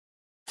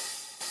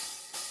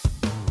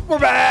We're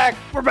back.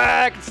 We're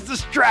back. It's a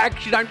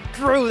distraction. I'm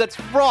Drew. That's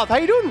Roth. How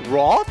you doing,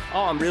 Roth?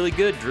 Oh, I'm really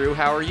good, Drew.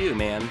 How are you,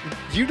 man?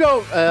 You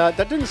don't.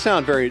 That didn't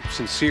sound very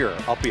sincere.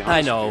 I'll be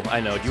honest. I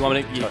know. Do you want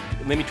me to?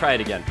 Let me try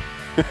it again.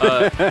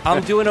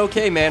 I'm doing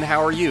okay, man.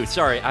 How are you?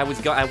 Sorry, I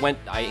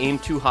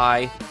aimed too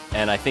high,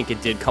 and I think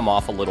it did come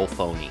off a little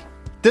phony.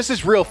 This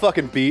is real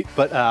fucking beat,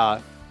 but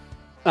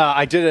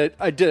I did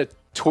a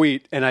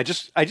tweet, and I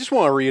just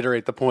want to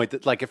reiterate the point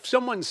that, like, if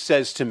someone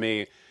says to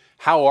me,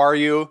 "How are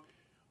you?"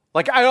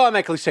 like, I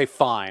automatically say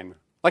fine.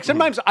 Like,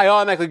 sometimes I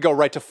automatically go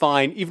right to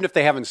fine, even if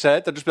they haven't said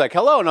it. They'll just be like,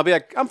 "Hello," and I'll be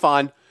like, "I'm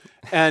fine."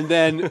 And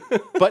then,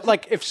 but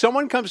like, if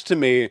someone comes to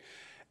me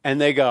and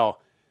they go,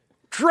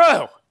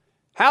 "Drew,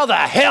 how the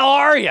hell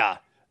are you?"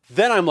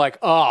 then I'm like,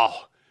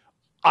 oh,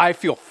 I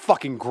feel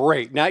fucking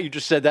great. Now you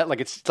just said that, like,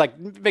 it's like,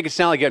 make it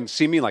sound like you haven't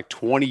seen me in like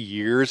 20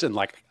 years and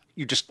like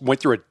you just went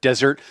through a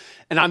desert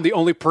and I'm the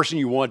only person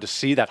you wanted to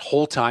see that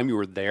whole time you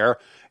were there.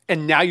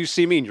 And now you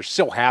see me and you're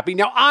so happy.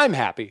 Now I'm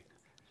happy.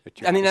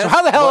 I mean, so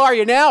how the hell are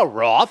you now,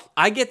 Roth?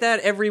 I get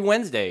that every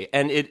Wednesday,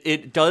 and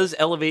it does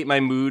elevate my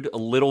mood a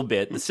little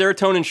bit. The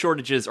serotonin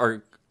shortages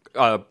are,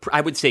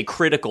 I would say,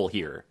 critical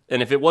here.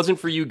 And if it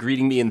wasn't for you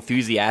greeting me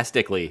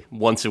enthusiastically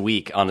once a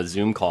week on a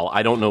Zoom call,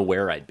 I don't know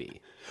where I'd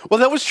be. Well,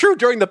 that was true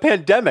during the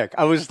pandemic.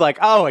 I was like,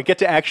 oh, I get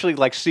to actually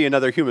like see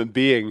another human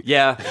being.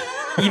 Yeah.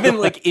 Even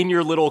like in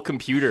your little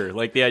computer,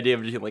 like the idea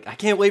of just like, I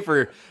can't wait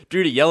for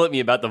Drew to yell at me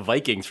about the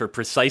Vikings for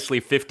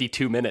precisely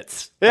 52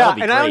 minutes. Yeah, and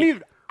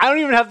great. I don't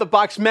even have the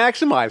box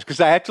maximized because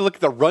I have to look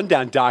at the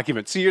rundown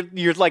document. So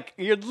you're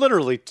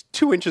literally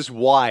 2 inches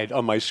wide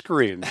on my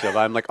screen. So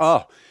I'm like,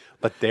 oh,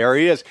 but there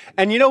he is.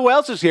 And you know who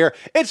else is here?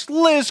 It's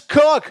Liz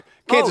Cook,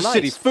 Kansas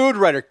City food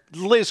writer.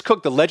 Liz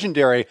Cook, the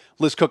legendary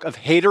Liz Cook of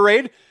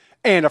Haterade,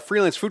 and a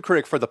freelance food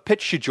critic for The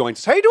Pitch. She joins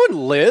us. How you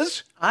doing,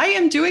 Liz? I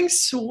am doing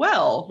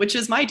swell, which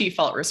is my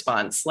default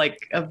response,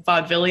 like a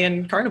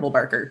vaudevillian carnival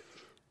barker.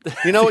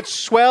 You know, it's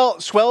swell.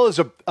 Swell is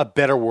a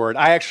better word.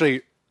 I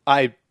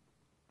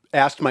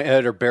asked my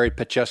editor, Barry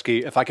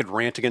Petchesky, if I could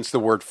rant against the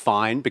word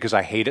fine because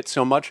I hate it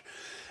so much.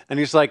 And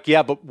he's like,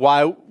 yeah, but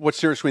why? What's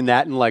the difference between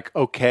that and like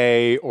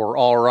okay or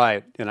all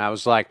right? And I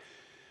was like,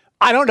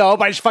 I don't know,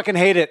 but I just fucking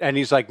hate it. And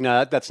he's like,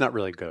 no, that's not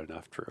really good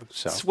enough, Drew.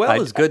 So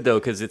swell is good, though,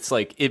 because it's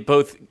like it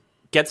both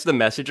gets the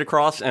message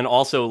across and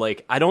also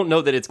like I don't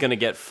know that it's going to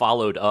get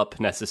followed up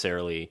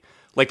necessarily.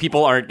 Like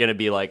people aren't going to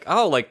be like,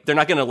 oh, like they're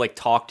not going to like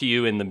talk to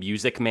you in the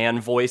Music Man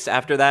voice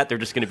after that. They're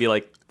just going to be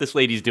like, this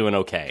lady's doing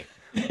okay.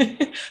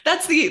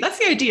 That's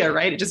the idea,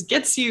 right? It just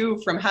gets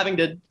you from having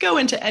to go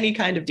into any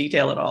kind of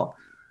detail at all.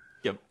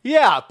 Yep.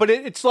 Yeah, but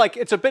it's like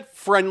it's a bit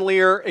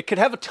friendlier. It could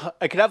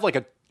have like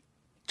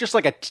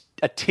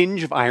a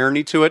tinge of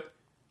irony to it,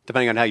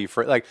 depending on how you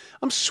like.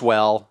 I'm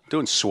swell,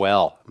 doing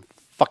swell.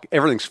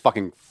 Everything's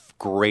fucking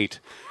great.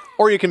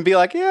 Or you can be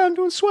like, yeah, I'm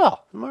doing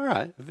swell. I'm all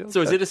right.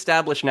 So is it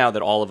established now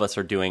that all of us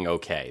are doing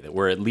okay? That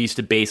we're at least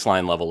a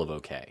baseline level of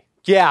okay?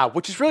 Yeah,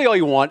 which is really all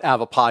you want out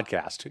of a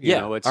podcast. You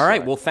know, it's, all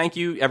right. Well, thank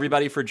you,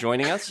 everybody, for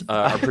joining us.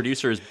 Our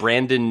producer is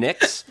Brandon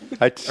Nix.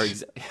 I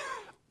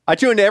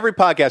tune into every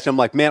podcast, and I'm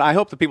like, man, I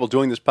hope the people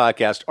doing this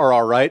podcast are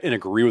all right and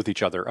agree with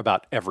each other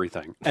about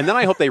everything. And then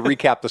I hope they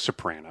recap The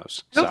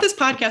Sopranos. I hope this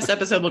podcast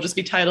episode will just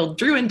be titled,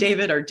 Drew and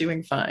David are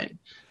doing fine.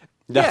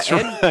 That's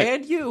right.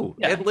 And you.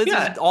 Yeah. And Liz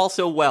is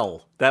also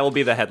well. That will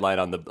be the headline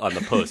on the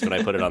post when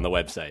I put it on the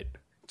website.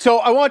 So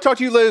I want to talk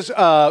to you, Liz. We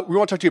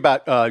want to talk to you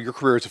about your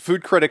career as a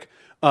food critic.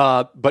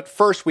 But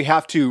first, we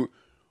have to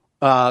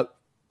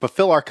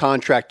fulfill our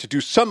contract to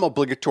do some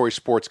obligatory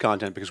sports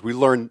content because we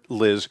learned,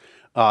 Liz,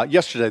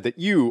 yesterday that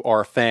you are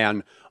a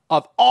fan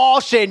of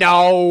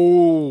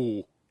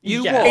Arsenal.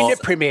 You Yes. In the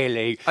Premier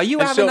League. Are you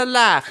having a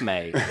laugh,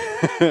 mate?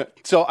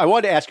 So I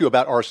wanted to ask you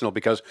about Arsenal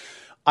because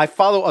I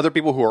follow other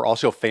people who are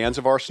also fans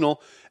of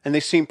Arsenal, and they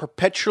seem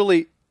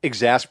perpetually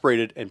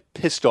exasperated and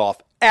pissed off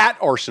at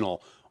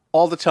Arsenal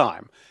all the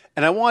time.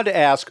 And I wanted to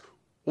ask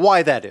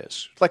why that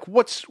is. Like,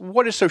 what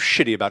is so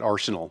shitty about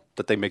Arsenal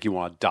that they make you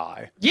want to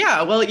die?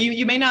 Yeah, well,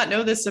 you may not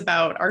know this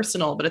about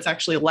Arsenal, but it's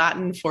actually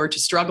Latin for to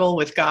struggle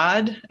with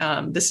God.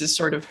 This is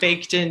sort of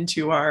baked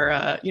into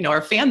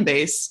our fan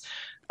base.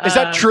 Is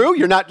that true?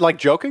 You're not like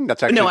joking?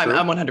 That's actually no, true?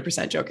 I'm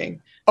 100%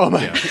 joking. Oh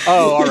my! Yeah.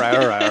 Oh, all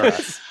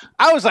right.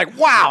 I was like,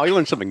 wow, you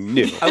learned something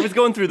new. I was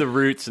going through the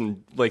roots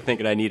and like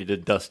thinking I needed to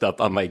dust up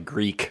on my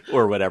Greek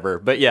or whatever.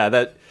 But yeah,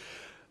 that.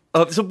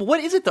 So what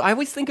is it though? I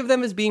always think of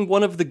them as being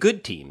one of the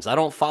good teams. I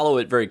don't follow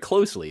it very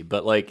closely,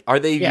 but like, are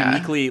they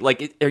uniquely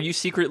like? Are you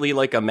secretly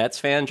like a Mets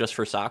fan just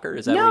for soccer?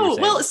 Is that what you're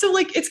saying? Well, so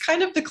like it's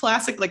kind of the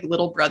classic like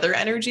little brother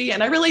energy,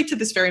 and I relate to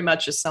this very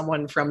much as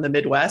someone from the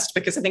Midwest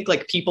because I think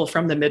like people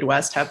from the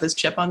Midwest have this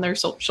chip on their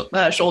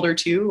shoulder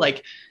too.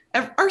 Like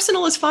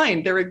Arsenal is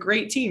fine. They're a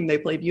great team. They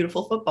play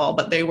beautiful football,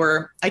 but they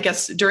were, I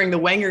guess, during the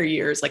Wenger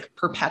years, like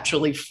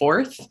perpetually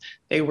fourth.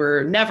 They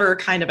were never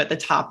kind of at the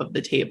top of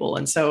the table.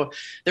 And so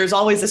there's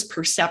always this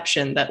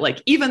perception that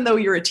like, even though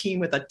you're a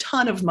team with a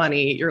ton of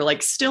money, you're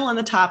like still in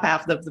the top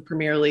half of the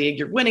Premier League,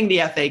 you're winning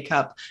the FA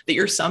Cup, that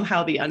you're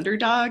somehow the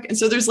underdog. And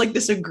so there's like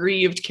this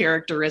aggrieved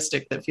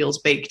characteristic that feels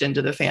baked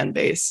into the fan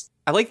base.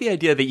 I like the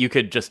idea that you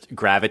could just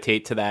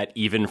gravitate to that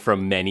even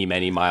from many,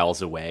 many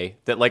miles away.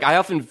 That, like, I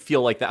often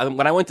feel like that.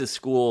 When I went to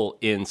school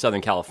in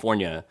Southern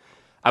California,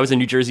 I was a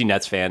New Jersey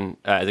Nets fan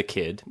as a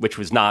kid, which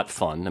was not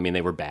fun. I mean,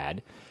 they were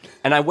bad.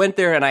 And I went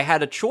there and I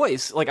had a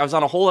choice. Like, I was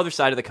on a whole other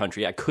side of the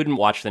country. I couldn't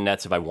watch the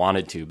Nets if I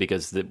wanted to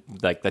because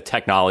the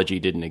technology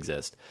didn't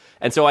exist.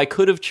 And so I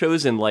could have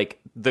chosen, like,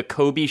 the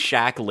Kobe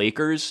Shaq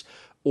Lakers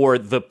or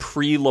the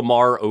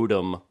pre-Lamar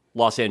Odom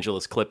Los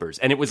Angeles Clippers.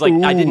 And it was like,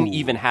 I didn't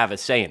even have a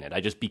say in it. I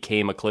just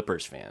became a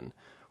Clippers fan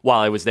while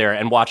I was there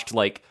and watched,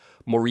 like,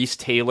 Maurice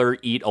Taylor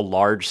eat a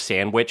large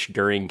sandwich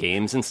during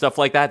games and stuff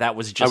like that. That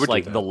was just,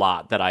 like, the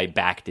lot that I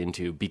backed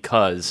into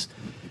because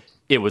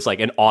it was, like,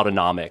 an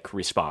autonomic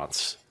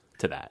response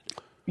to that.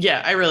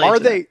 Yeah, I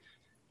really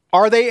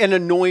Are they an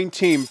annoying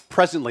team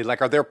presently?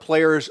 Like, are there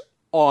players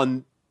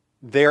on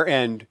their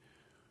end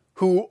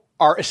who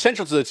are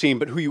essential to the team,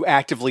 but who you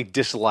actively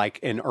dislike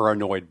and are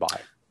annoyed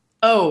by?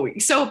 Oh,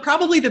 so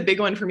probably the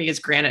big one for me is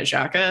Granit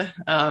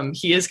Xhaka.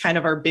 He is kind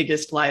of our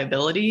biggest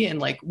liability.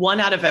 And like 1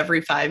 out of every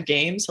 5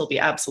 games, he'll be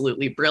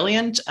absolutely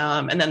brilliant.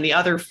 And then the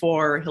other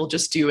 4, he'll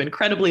just do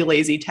incredibly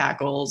lazy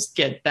tackles,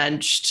 get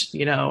benched,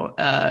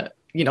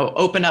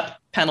 open up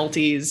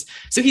penalties.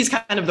 So he's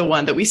kind of the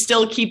one that we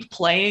still keep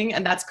playing.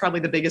 And that's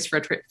probably the biggest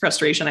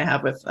frustration I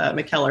have with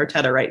Mikel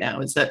Arteta right now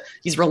is that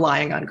he's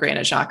relying on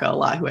Granit Xhaka a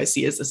lot, who I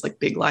see as this like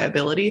big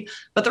liability.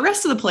 But the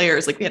rest of the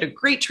players, like we had a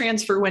great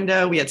transfer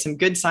window. We had some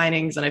good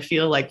signings. And I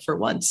feel like for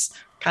once,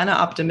 kind of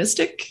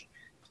optimistic.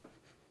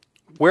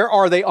 Where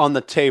are they on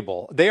the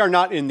table? They are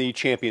not in the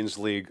Champions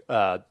League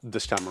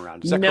this time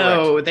around. Is that correct?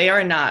 No, they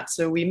are not.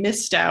 So we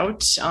missed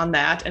out on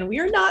that. And we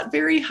are not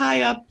very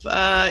high up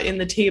in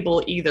the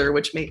table either,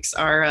 which makes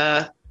our,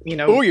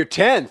 Ooh, you're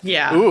 10th.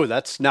 Yeah. Ooh,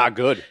 that's not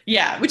good.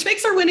 Yeah, which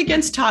makes our win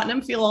against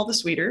Tottenham feel all the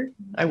sweeter,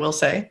 I will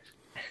say.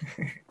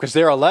 Because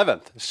they're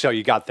 11th. So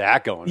you got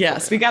that going.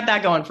 Yes, we got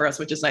that going for us,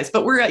 which is nice.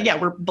 But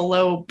we're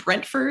below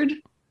Brentford.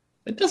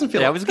 It doesn't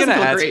feel. Yeah, I was going to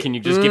ask, great. Can you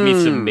just give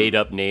me some made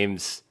up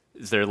names?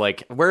 Is there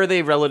like, where are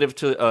they relative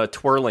to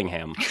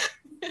Twirlingham?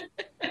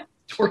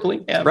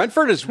 Twirlingham.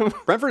 Brentford is one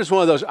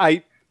of those.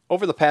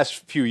 Over the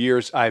past few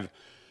years, I've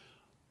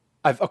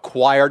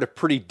acquired a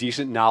pretty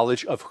decent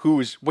knowledge of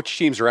which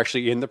teams are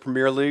actually in the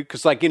Premier League.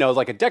 Because like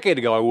a decade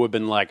ago, I would have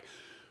been like,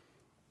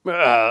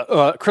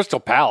 Crystal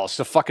Palace.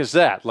 The fuck is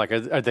that? Like,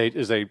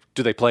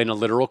 do they play in a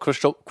literal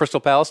Crystal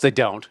Palace? They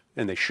don't,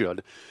 and they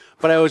should.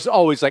 But I was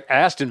always like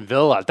Aston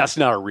Villa. That's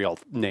not a real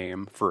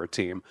name for a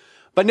team.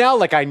 But now,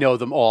 like, I know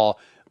them all.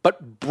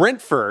 But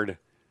Brentford,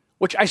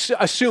 which I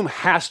assume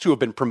has to have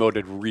been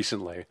promoted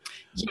recently.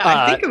 Yeah,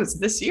 I think it was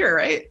this year,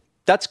 right?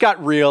 That's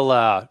got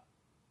real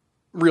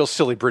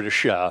silly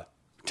British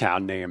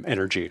town name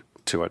energy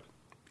to it,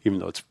 even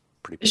though it's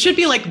pretty. It should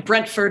be like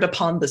Brentford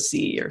upon the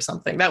sea or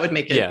something. That would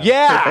make it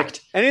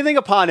perfect. Anything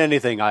upon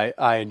anything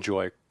I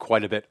enjoy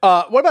quite a bit.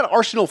 What about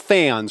Arsenal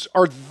fans?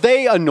 Are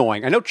they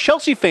annoying? I know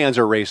Chelsea fans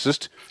are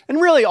racist,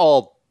 and really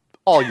all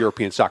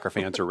European soccer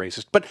fans are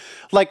racist. But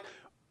like,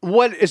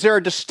 what is there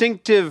a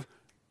distinctive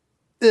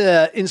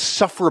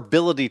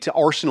insufferability to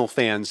Arsenal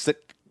fans that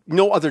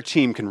no other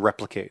team can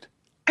replicate?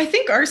 I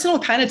think Arsenal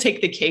kind of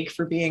take the cake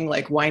for being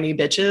like whiny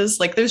bitches.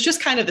 Like there's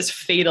just kind of this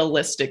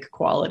fatalistic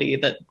quality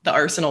that the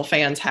Arsenal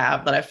fans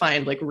have that I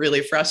find like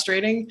really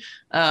frustrating.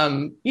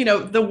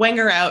 The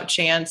Wenger out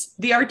chants,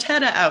 the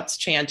Arteta outs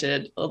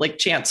chanted, like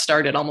chants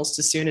started almost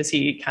as soon as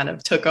he kind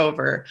of took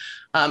over.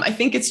 I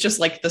think it's just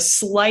like the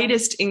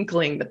slightest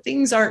inkling that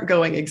things aren't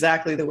going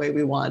exactly the way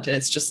we want. And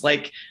it's just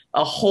like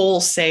a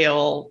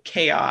wholesale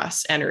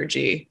chaos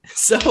energy.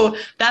 So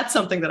that's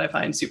something that I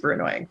find super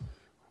annoying.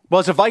 Well,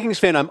 as a Vikings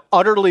fan, I'm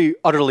utterly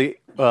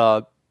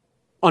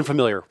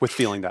unfamiliar with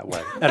feeling that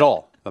way at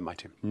all about my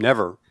team.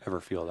 Never, ever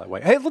feel that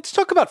way. Hey, let's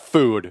talk about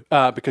food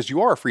because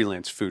you are a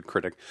freelance food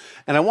critic.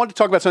 And I wanted to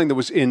talk about something that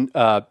was in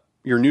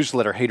your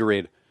newsletter,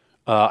 Haterade.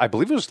 I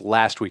believe it was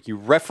last week. You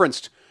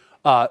referenced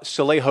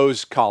Soleil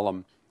Ho's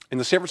column in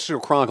the San Francisco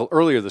Chronicle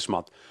earlier this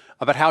month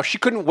about how she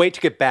couldn't wait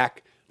to get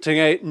back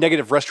to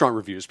negative restaurant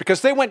reviews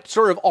because they went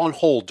sort of on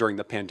hold during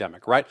the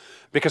pandemic, right?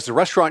 Because the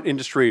restaurant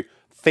industry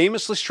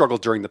famously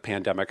struggled during the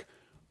pandemic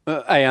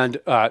and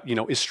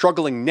is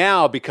struggling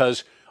now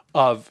because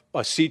of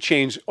a sea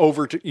change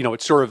over to,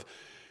 it's sort of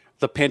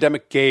the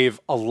pandemic gave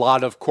a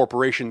lot of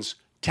corporations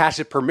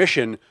tacit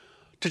permission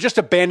to just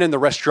abandon the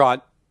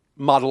restaurant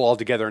model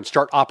altogether and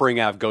start operating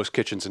out of ghost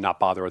kitchens and not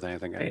bother with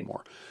anything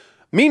anymore.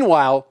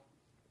 Meanwhile,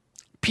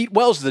 Pete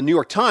Wells of the New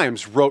York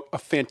Times wrote a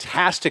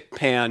fantastic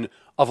pan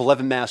of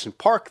 11 Madison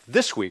Park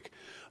this week,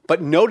 but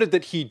noted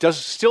that he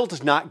still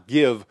does not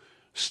give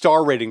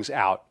star ratings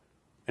out.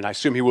 And I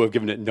assume he would have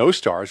given it no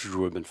stars, which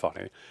would have been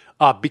funny,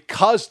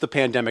 because the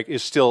pandemic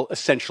is still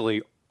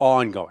essentially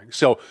ongoing.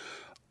 So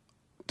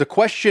the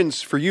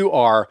questions for you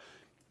are,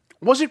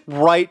 was it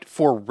right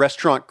for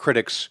restaurant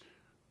critics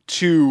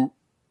to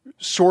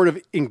sort of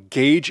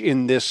engage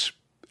in this,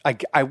 I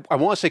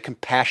want to say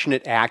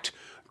compassionate act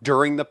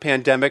during the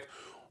pandemic?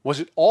 Was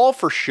it all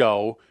for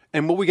show?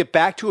 And will we get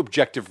back to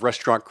objective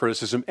restaurant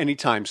criticism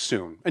anytime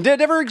soon? And did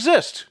it ever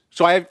exist?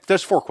 So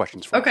there's 4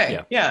 questions for you. Okay,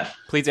 yeah.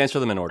 Please answer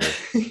them in order.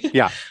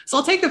 Yeah. So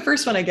I'll take the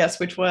first one, I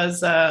guess, which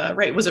was,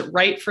 was it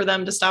right for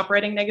them to stop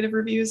writing negative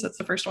reviews? That's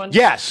the first one?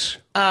 Yes.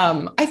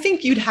 I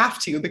think you'd have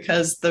to,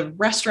 because the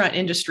restaurant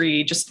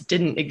industry just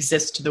didn't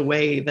exist the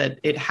way that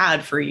it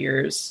had for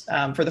years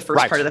for the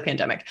first part of the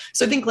pandemic.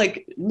 So I think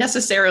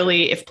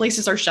necessarily if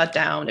places are shut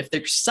down, if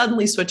they're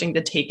suddenly switching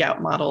to takeout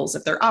models,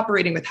 if they're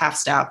operating with half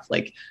staff,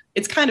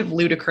 it's kind of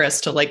ludicrous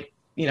to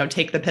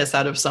take the piss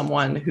out of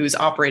someone who's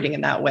operating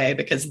in that way,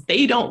 because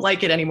they don't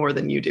like it any more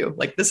than you do.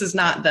 This is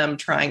not them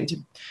trying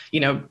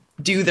to,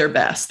 do their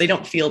best. They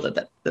don't feel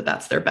that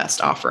that's their best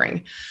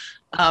offering.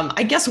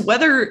 I guess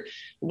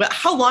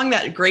how long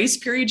that grace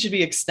period should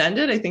be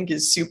extended, I think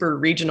is super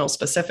regional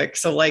specific.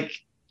 So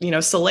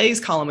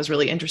Soleil's column was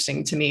really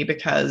interesting to me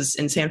because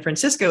in San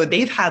Francisco,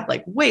 they've had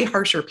way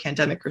harsher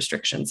pandemic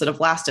restrictions that have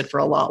lasted for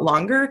a lot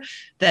longer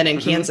than in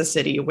Kansas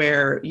City,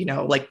 where,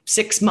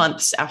 6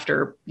 months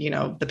after,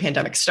 the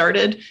pandemic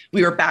started,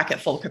 we were back at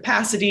full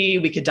capacity.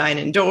 We could dine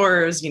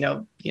indoors,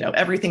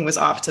 everything was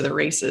off to the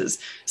races.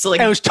 So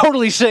and it was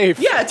totally safe.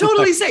 Yeah,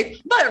 totally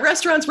safe. But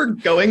restaurants were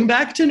going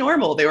back to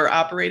normal. They were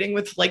operating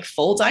with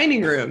full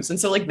dining rooms. And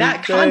so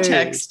that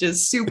context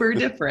is super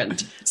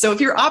different. So if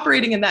you're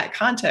operating in that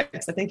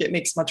context, I think it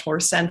makes much more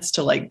sense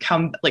to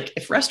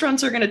if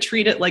restaurants are going to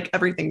treat it like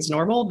everything's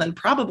normal, then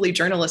probably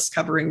journalists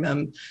covering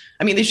them,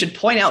 they should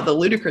point out the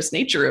ludicrous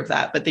nature of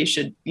that, but they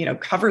should,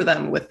 cover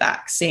them with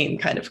that same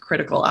kind of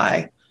critical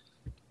eye.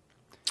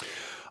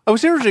 I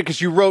was interested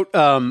because you wrote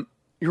a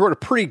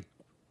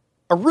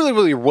really,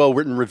 really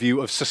well-written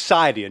review of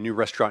Society, a new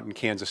restaurant in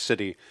Kansas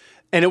City.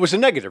 And it was a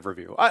negative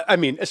review.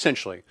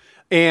 Essentially.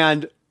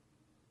 And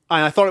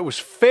I thought it was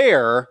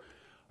fair,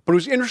 but it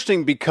was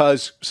interesting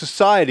because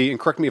Society, and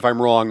correct me if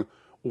I'm wrong,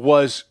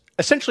 was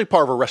essentially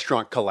part of a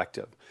restaurant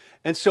collective.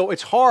 And so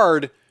it's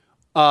hard,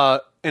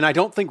 and I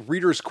don't think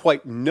readers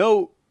quite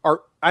know,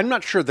 I'm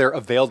not sure they're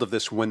availed of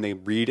this when they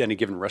read any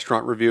given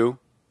restaurant review.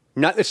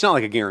 It's not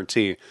like a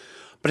guarantee,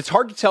 but it's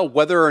hard to tell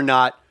whether or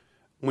not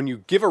when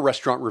you give a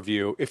restaurant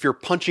review, if you're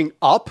punching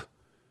up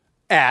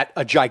at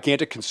a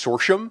gigantic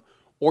consortium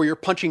or you're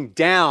punching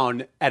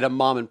down at a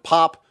mom and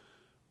pop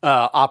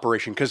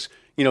operation. Because,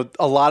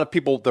 a lot of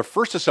people, their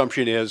first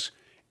assumption is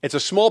it's a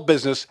small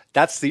business.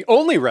 That's the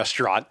only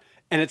restaurant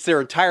and it's their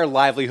entire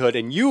livelihood.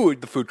 And you,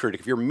 the food critic,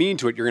 if you're mean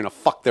to it, you're going to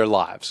fuck their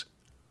lives.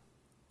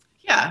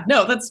 Yeah,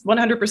 no, that's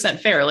 100%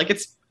 fair.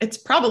 It's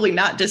probably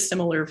not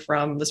dissimilar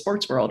from the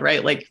sports world,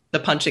 right? The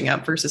punching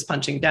up versus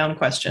punching down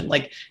question.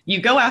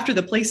 You go after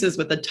the places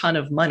with a ton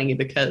of money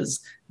because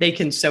they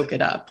can soak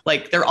it up.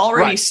 They're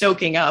already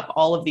soaking up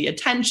all of the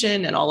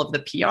attention and all of the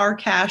PR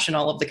cash and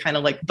all of the kind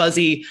of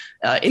buzzy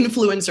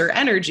influencer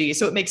energy.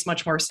 So it makes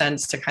much more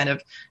sense to kind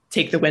of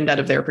take the wind out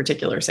of their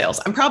particular sails.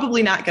 I'm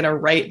probably not going to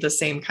write the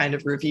same kind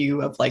of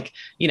review of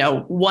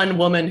one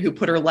woman who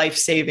put her life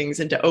savings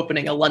into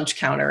opening a lunch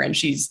counter and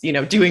she's,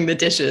 doing the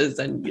dishes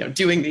and,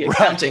 doing the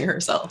accounting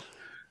herself.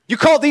 You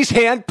call these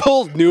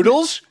hand-pulled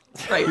noodles?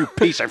 Right. You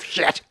piece of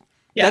shit.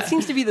 Yeah. That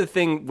seems to be the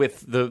thing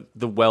with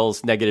the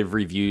Wells negative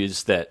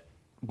reviews that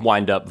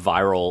wind up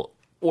viral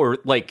or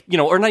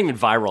or not even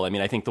viral.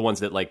 I think the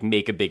ones that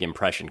make a big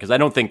impression, because I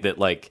don't think that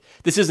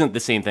this isn't the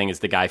same thing as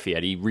the Guy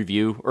Fieri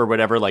review or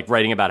whatever,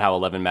 writing about how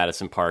 11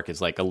 Madison Park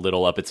is a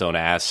little up its own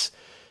ass.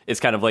 It's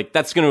kind of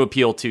that's going to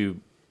appeal to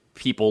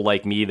people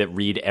like me that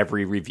read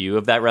every review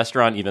of that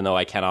restaurant, even though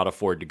I cannot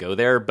afford to go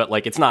there. But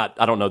it's not,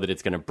 I don't know that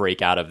it's going to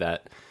break out of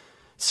that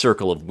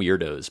circle of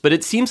weirdos. But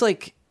it seems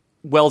like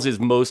Wells is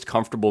most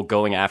comfortable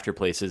going after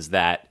places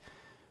that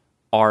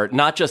are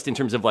not just in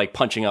terms of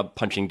punching up,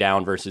 punching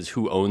down versus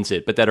who owns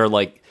it, but that are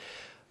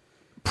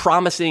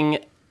promising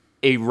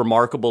a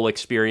remarkable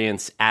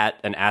experience at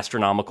an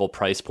astronomical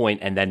price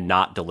point and then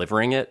not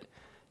delivering it.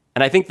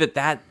 And I think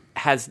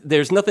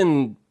there's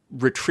nothing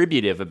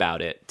retributive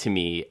about it to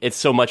me. It's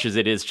so much as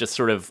it is just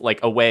sort of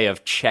a way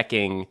of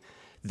checking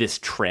this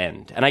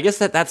trend. And I guess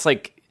that's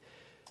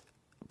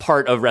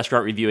part of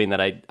restaurant reviewing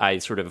that I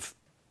sort of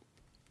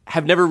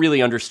have never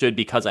really understood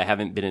because I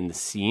haven't been in the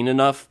scene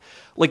enough.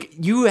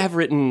 You have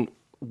written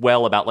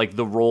well about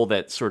the role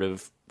that sort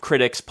of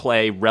critics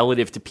play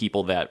relative to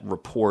people that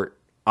report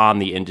on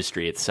the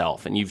industry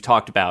itself. And you've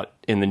talked about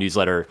in the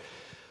newsletter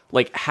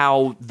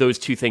how those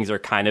two things are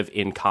kind of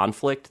in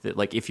conflict.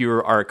 That if you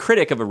are a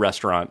critic of a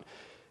restaurant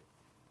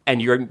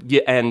and you're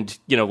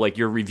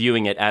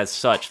reviewing it as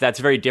such, that's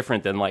very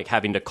different than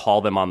having to call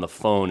them on the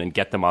phone and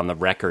get them on the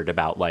record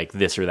about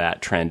this or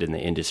that trend in the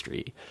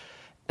industry.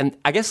 And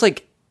I guess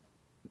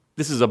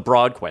this is a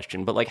broad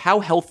question, but how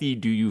healthy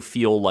do you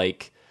feel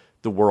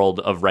the world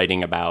of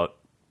writing about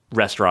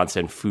restaurants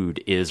and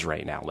food is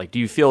right now? Do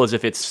you feel as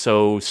if it's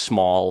so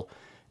small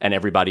and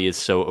everybody is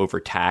so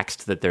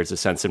overtaxed that there's a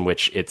sense in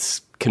which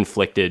it's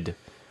conflicted,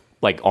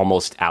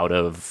 almost out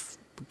of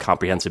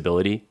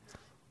comprehensibility?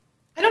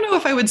 I don't know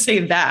if I would say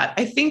that.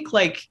 I think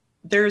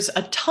there's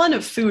a ton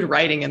of food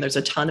writing and there's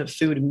a ton of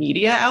food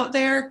media out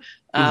there.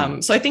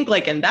 So I think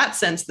in that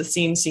sense, the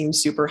scene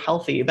seems super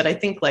healthy, but I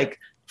think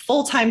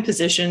full-time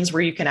positions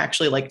where you can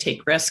actually like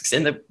take risks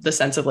in the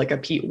sense of like a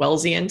Pete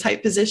Wellsian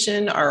type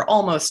position are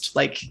almost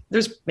like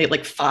there's maybe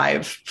like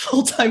 5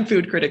 full-time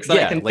food critics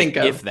that I can think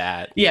of. If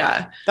that.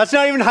 Yeah. That's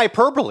not even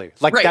hyperbole.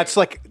 Like right.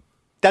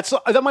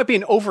 that might be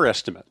an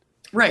overestimate.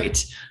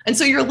 Right. And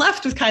so you're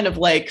left with kind of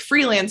like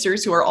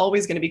freelancers who are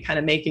always going to be kind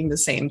of making the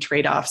same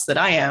trade-offs that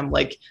I am.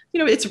 Like,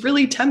 it's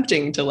really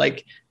tempting to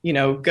like,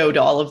 go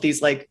to all of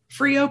these like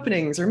free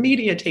openings or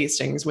media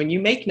tastings when you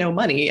make no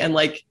money and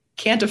like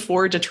can't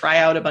afford to try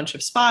out a bunch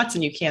of spots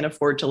and you can't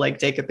afford to like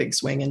take a big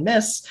swing and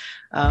miss.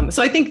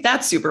 So I think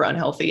that's super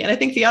unhealthy. And I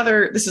think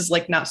this is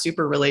like not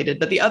super related,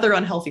 but the other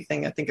unhealthy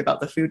thing I think about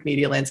the food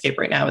media landscape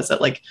right now is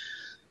that like,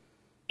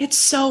 it's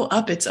so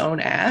up its own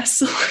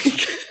ass.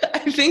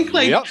 I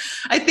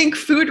think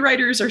food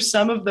writers are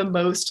some of the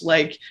most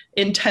like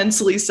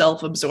intensely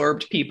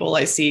self-absorbed people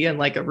I see in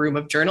like a room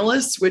of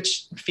journalists,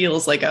 which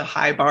feels like a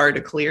high bar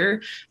to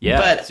clear. Yeah,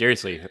 but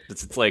seriously,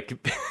 it's like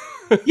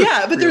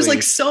yeah, but there's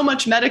like so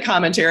much meta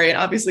commentary, and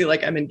obviously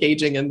like I'm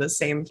engaging in the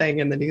same thing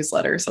in the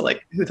newsletter, so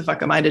like who the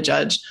fuck am I to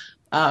judge?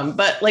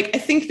 But like I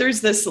think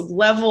there's this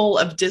level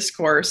of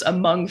discourse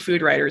among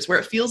food writers where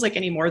it feels like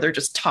anymore they're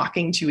just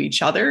talking to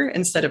each other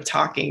instead of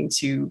talking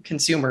to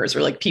consumers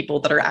or like people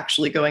that are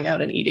actually going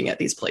out and eating at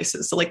these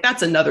places. So like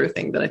that's another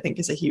thing that I think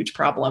is a huge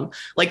problem.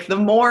 Like the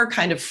more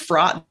kind of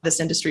fraught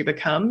this industry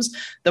becomes,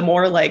 the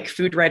more like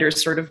food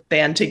writers sort of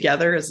band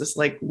together as this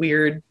like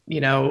weird,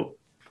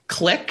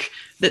 clique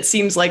that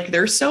seems like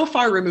they're so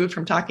far removed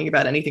from talking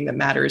about anything that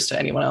matters to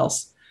anyone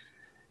else.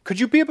 Could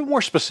you be a bit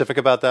more specific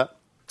about that?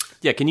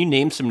 Yeah, can you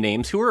name some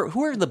names? Who are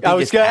the biggest? I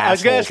was going to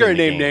ask her to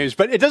name names,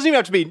 but it doesn't even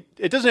have to be.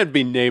 It doesn't have to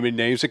be naming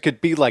names. It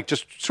could be like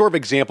just sort of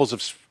examples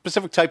of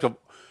specific types of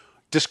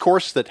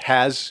discourse that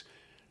has,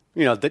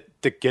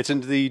 that gets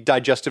into the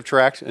digestive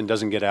tract and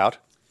doesn't get out.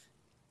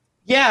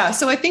 Yeah,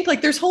 so I think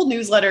like there's whole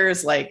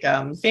newsletters like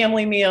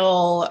Family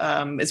Meal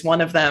is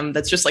one of them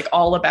that's just like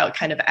all about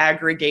kind of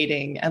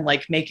aggregating and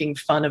like making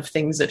fun of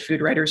things that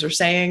food writers are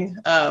saying,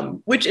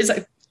 which is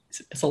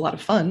it's a lot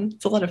of fun.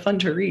 It's a lot of fun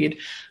to read.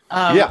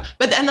 But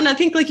then I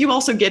think like you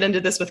also get into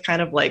this with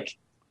kind of like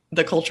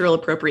the cultural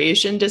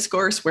appropriation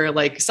discourse where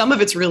like some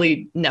of it's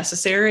really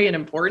necessary and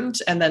important.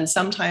 And then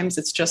sometimes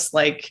it's just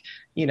like,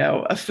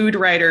 a food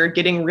writer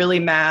getting really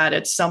mad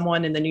at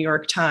someone in the New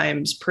York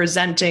Times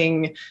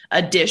presenting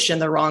a dish in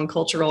the wrong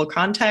cultural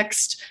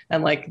context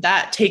and like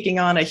that taking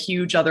on a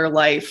huge other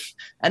life.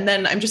 And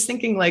then I'm just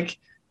thinking like,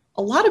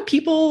 a lot of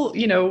people,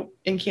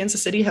 in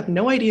Kansas City have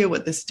no idea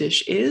what this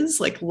dish is,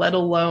 like, let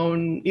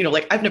alone,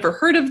 like I've never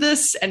heard of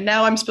this. And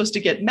now I'm supposed to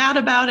get mad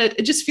about it.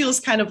 It just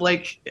feels kind of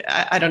like,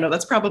 I don't know.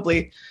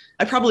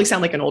 I probably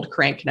sound like an old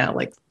crank now,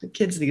 like the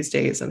kids these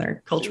days and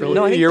their cultural.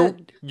 No, you're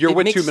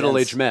with two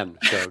middle-aged men.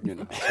 So,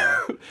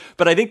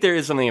 But I think there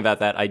is something about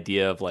that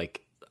idea of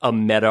like a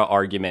meta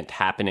argument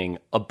happening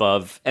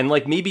above and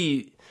like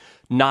maybe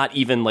not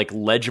even like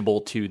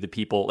legible to the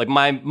people. Like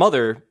my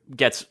mother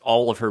gets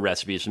all of her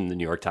recipes from the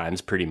New York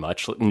Times, pretty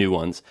much new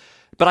ones.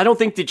 But I don't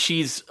think that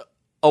she's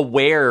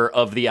aware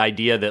of the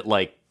idea that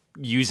like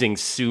using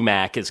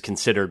sumac is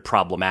considered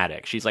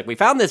problematic. She's like, we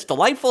found this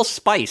delightful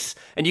spice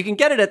and you can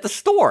get it at the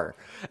store.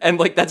 And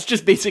like, that's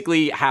just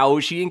basically how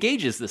she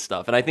engages this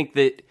stuff. And I think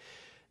that,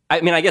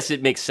 I guess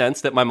it makes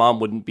sense that my mom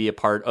wouldn't be a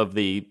part of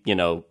the,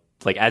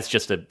 like as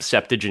just a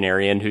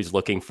septuagenarian who's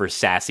looking for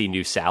sassy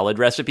new salad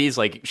recipes,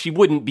 like she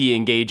wouldn't be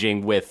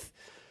engaging with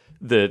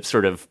the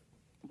sort of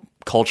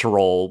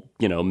cultural,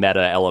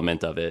 meta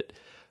element of it.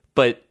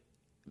 But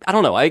I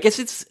don't know. I guess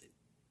it's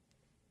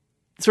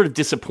sort of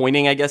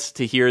disappointing, I guess,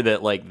 to hear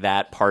that like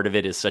that part of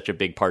it is such a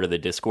big part of the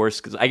discourse.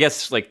 Because I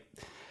guess like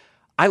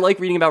I like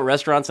reading about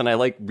restaurants and I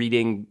like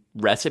reading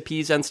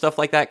recipes and stuff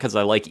like that because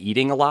I like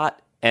eating a lot.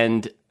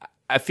 And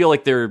I feel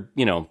like there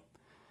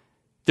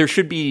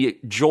should be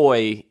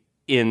joy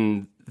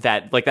in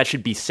that, like that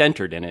should be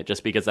centered in it,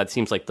 just because that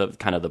seems like the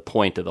kind of the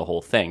point of the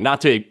whole thing. Not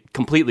to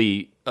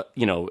completely,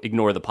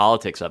 ignore the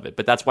politics of it,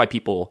 but that's why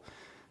people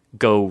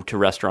go to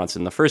restaurants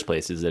in the first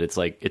place, is that it's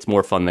like it's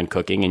more fun than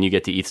cooking and you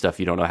get to eat stuff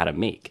you don't know how to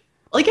make.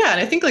 Like, yeah, and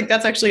I think like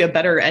that's actually a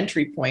better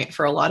entry point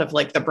for a lot of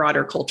like the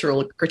broader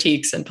cultural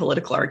critiques and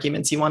political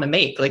arguments you want to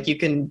make. Like you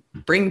can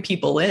bring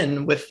people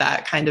in with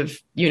that kind of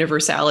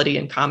universality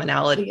and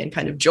commonality and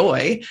kind of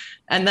joy,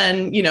 and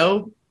then,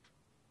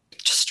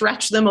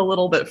 stretch them a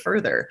little bit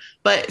further.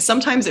 But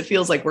sometimes it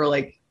feels like we're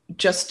like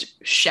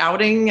just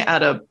shouting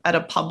at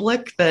a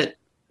public that,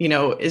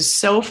 is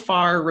so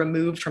far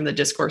removed from the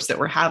discourse that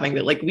we're having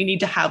that like we need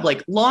to have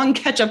like long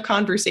catch up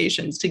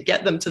conversations to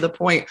get them to the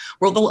point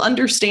where they'll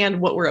understand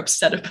what we're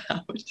upset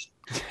about.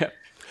 Yeah.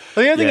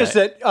 The other thing is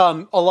that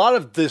a lot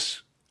of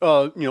this,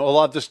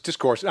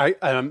 discourse,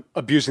 I'm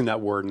abusing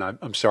that word and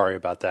I'm sorry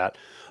about that,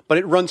 but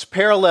it runs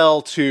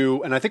parallel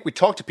to, and I think we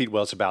talked to Pete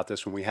Wells about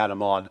this when we had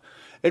him on,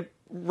 it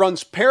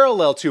runs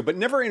parallel to, but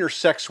never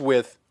intersects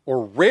with,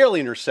 or rarely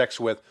intersects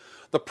with,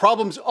 the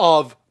problems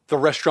of the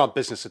restaurant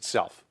business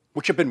itself,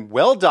 which have been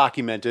well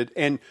documented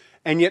and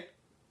yet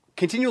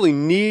continually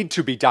need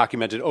to be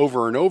documented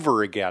over and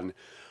over again.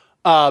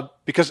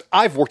 Because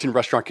I've worked in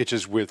restaurant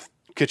kitchens with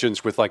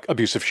kitchens with like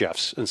abusive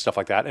chefs and stuff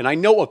like that. And I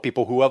know of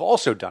people who have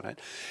also done it.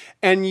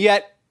 And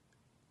yet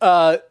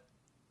the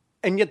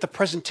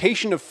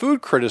presentation of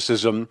food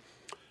criticism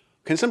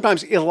can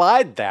sometimes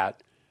elide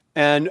that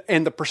and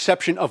the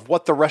perception of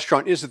what the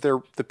restaurant is that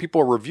the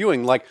people are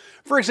reviewing. Like,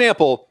 for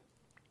example,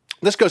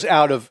 this goes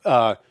out of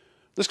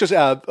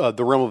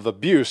the realm of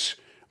abuse,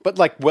 but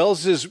like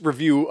Wells's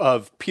review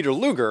of Peter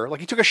Luger, like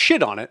he took a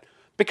shit on it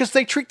because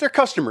they treat their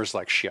customers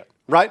like shit,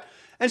 right?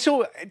 And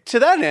so to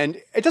that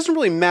end, it doesn't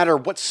really matter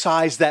what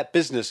size that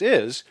business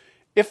is.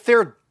 If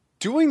they're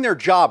doing their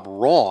job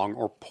wrong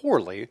or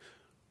poorly,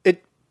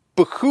 it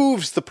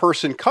behooves the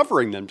person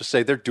covering them to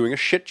say they're doing a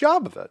shit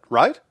job of it,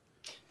 right?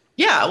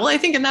 Yeah, well, I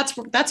think, and that's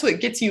what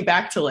gets you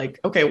back to like,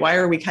 okay, why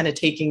are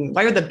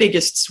the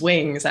biggest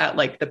swings at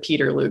like the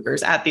Peter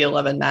Lugers at the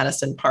 11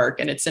 Madison Park?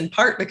 And it's in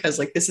part because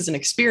like this is an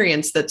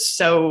experience that's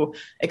so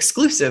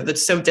exclusive,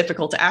 that's so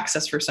difficult to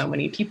access for so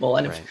many people.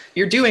 And if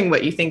you're doing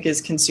what you think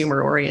is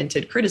consumer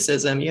oriented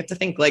criticism, you have to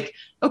think like,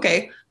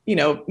 okay, you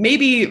know,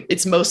 maybe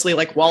it's mostly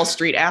like Wall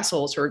Street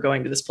assholes who are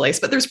going to this place,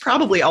 but there's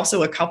probably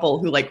also a couple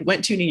who like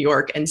went to New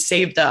York and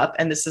saved up.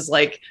 And this is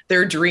like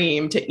their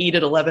dream to eat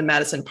at 11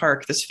 Madison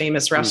Park, this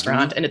famous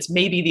restaurant. Mm-hmm. And it's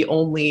maybe the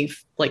only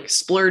like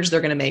splurge they're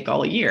going to make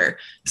all year.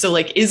 So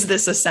like, is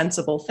this a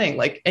sensible thing?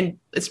 Like, and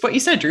it's what you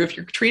said, Drew, if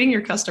you're treating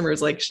your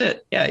customers like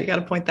shit, yeah, you got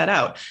to point that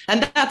out.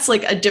 And that's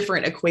like a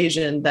different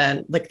equation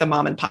than like the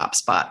mom and pop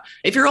spot.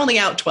 If you're only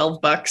out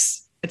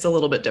 $12, it's a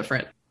little bit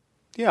different.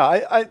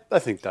 Yeah, I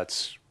think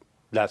that's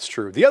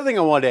true. The other thing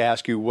I wanted to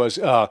ask you was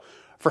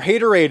for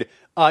Haterade,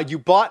 you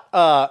bought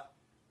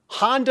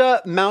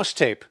Honda mouse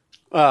tape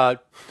that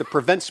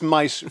prevents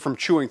mice from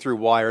chewing through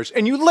wires,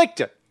 and you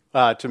licked it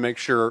to make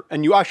sure.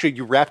 And you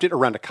wrapped it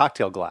around a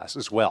cocktail glass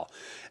as well.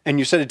 And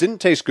you said it didn't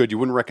taste good. You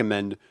wouldn't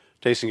recommend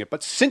tasting it.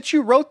 But since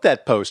you wrote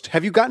that post,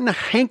 have you gotten a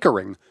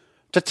hankering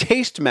to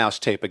taste mouse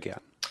tape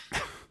again?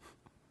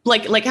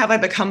 Like, have I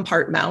become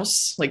part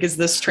mouse? Like, is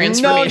this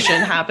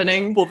transformation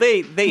happening? Well,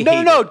 they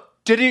no.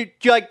 Did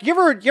you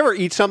ever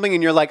eat something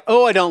and you're like,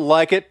 oh, I don't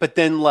like it, but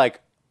then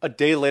like a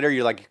day later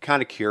you're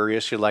kind of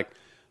curious. You're like,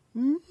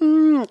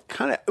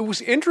 it was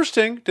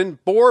interesting,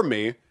 didn't bore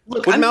me.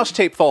 Look, would mouse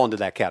tape fall into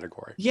that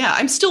category? Yeah,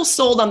 I'm still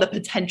sold on the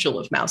potential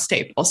of mouse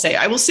tape.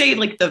 I will say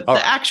like the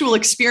actual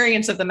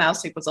experience of the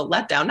mouse tape was a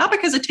letdown, not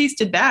because it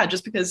tasted bad,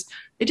 just because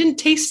it didn't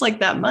taste like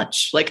that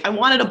much. Like I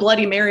wanted a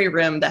Bloody Mary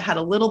rim that had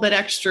a little bit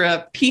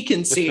extra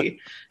piquancy.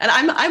 And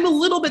I'm a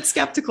little bit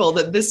skeptical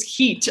that this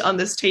heat on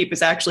this tape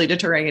is actually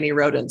deterring any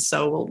rodents.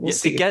 So we'll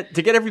see.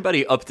 To get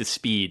everybody up to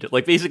speed,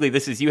 like basically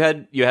this is you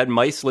had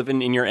mice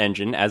living in your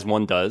engine, as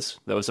one does.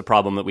 That was a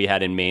problem that we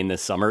had in Maine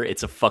this summer.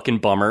 It's a fucking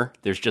bummer.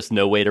 There's just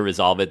no way to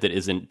resolve it that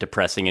isn't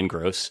depressing and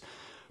gross.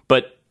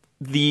 But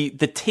the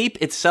tape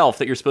itself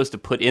that you're supposed to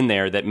put in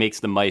there that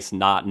makes the mice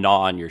not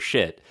gnaw on your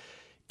shit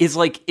is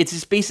like, it's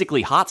just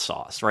basically hot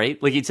sauce,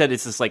 right? Like you said,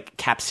 it's just like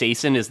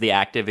capsaicin is the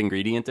active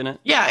ingredient in it.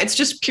 Yeah, it's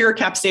just pure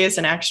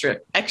capsaicin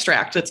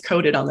extract that's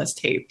coated on this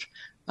tape.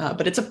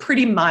 But it's a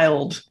pretty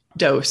mild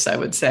dose, I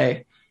would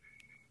say.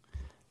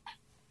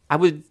 I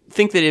would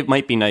think that it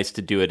might be nice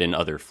to do it in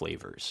other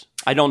flavors.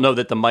 I don't know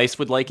that the mice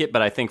would like it,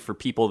 but I think for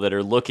people that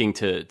are looking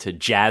to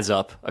jazz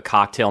up a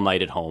cocktail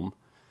night at home,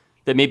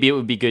 that maybe it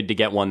would be good to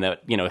get one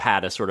that, you know,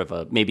 had a sort of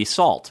a, maybe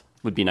salt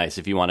would be nice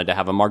if you wanted to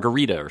have a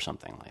margarita or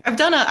something like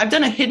that. I've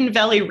done a Hidden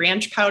Valley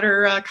ranch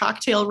powder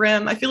cocktail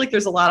rim. I feel like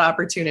there's a lot of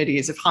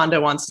opportunities if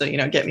Honda wants to, you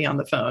know, get me on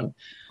the phone.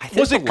 I think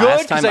was it the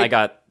last time I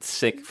got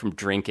sick from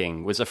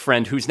drinking was a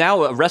friend who's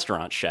now a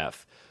restaurant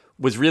chef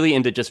was really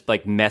into just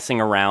like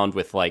messing around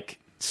with like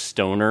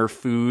stoner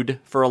food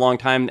for a long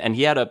time, and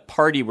he had a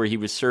party where he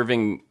was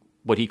serving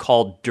what he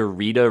called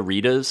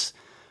Dorita-ritas,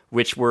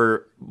 which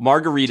were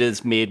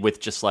margaritas made with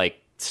just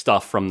like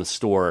stuff from the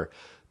store,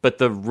 but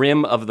the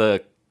rim of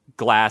the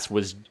glass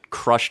was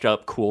crushed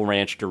up Cool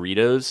Ranch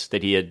Doritos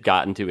that he had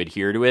gotten to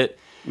adhere to it.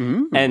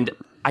 And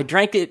I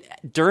drank it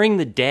during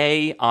the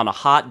day on a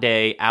hot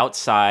day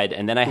outside,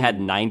 and then I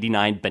had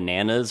 99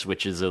 Bananas,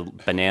 which is a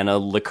banana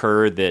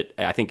liqueur that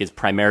I think is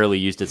primarily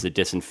used as a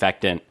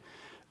disinfectant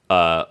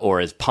or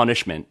as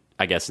punishment,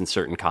 I guess, in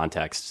certain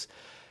contexts.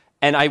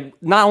 And I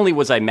not only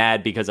was I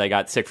mad because I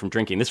got sick from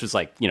drinking, this was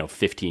like,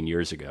 15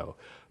 years ago,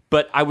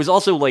 but I was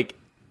also like,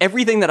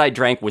 everything that I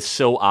drank was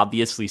so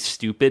obviously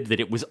stupid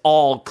that it was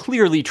all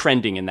clearly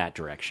trending in that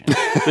direction.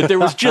 That there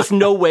was just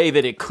no way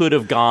that it could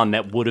have gone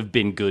that would have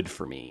been good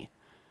for me.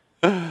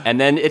 And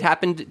then it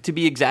happened to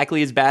be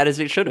exactly as bad as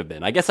it should have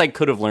been. I guess I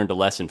could have learned a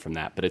lesson from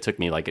that, but it took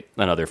me like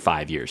another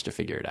 5 years to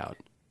figure it out.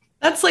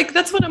 That's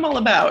what I'm all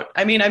about.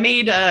 I mean, I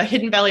made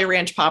Hidden Valley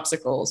Ranch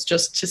popsicles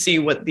just to see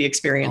what the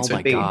experience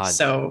would be. God.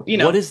 So,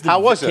 how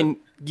was it? Can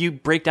you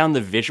break down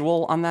the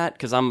visual on that?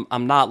 Because I'm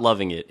not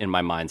loving it in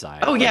my mind's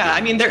eye. Oh yeah,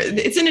 I mean,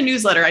 it's in a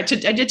newsletter. I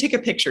did take a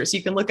picture, so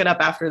you can look it up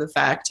after the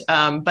fact.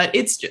 But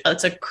it's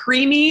a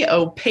creamy,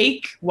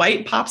 opaque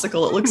white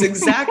popsicle. It looks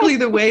exactly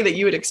the way that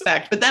you would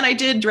expect. But then I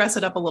did dress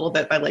it up a little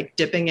bit by like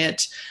dipping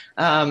it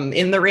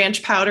in the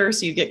ranch powder,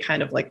 so you get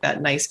kind of like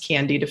that nice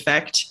candied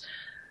effect.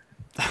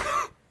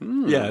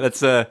 Yeah,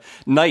 that's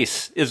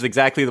nice is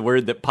exactly the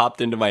word that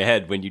popped into my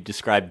head when you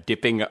described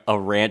dipping a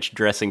ranch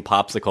dressing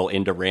popsicle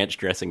into ranch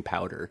dressing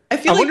powder. I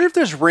wonder if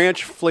there's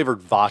ranch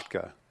flavored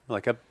vodka.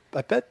 Like I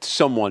bet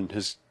someone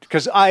has,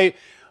 because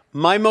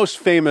my most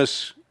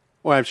famous,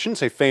 well, I shouldn't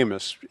say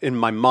famous in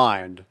my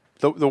mind.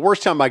 The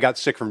worst time I got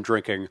sick from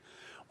drinking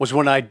was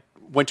when I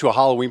went to a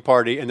Halloween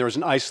party and there was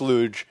an ice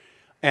luge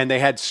and they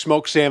had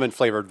smoked salmon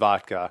flavored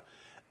vodka.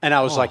 And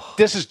I was like,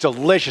 this is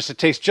delicious. It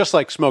tastes just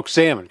like smoked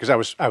salmon, because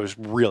I was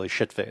really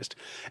shit-faced.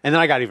 And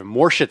then I got even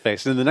more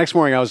shit-faced. And the next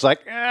morning I was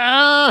like,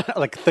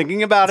 like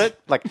thinking about it.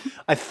 Like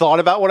I thought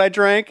about what I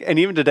drank. And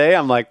even today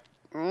I'm like,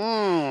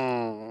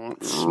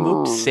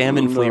 smoked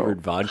salmon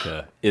flavored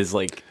vodka is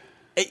like,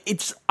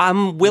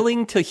 I'm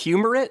willing to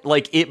humor it.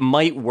 Like it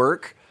might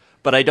work,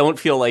 but I don't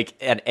feel like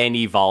at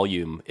any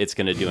volume it's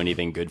going to do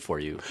anything good for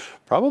you.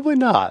 Probably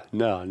not.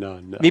 No.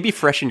 Maybe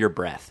freshen your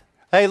breath.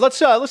 Hey, let's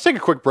take a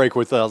quick break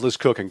with Liz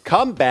Cook and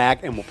come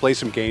back and we'll play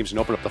some games and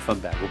open up the fun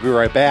bag. We'll be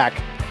right back.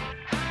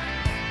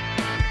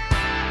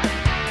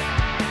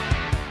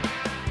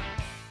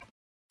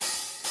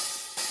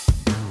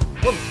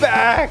 We're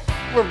back.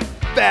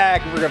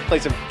 We're going to play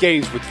some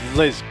games with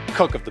Liz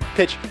Cook of The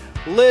Pitch.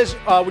 Liz,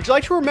 would you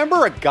like to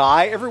remember a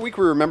guy? Every week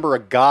we remember a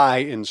guy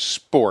in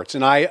sports.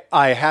 And I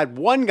had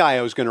one guy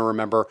I was going to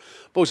remember,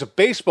 but it was a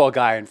baseball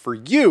guy. And for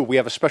you, we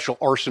have a special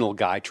Arsenal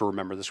guy to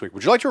remember this week.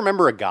 Would you like to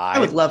remember a guy? I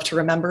would love to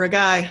remember a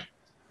guy.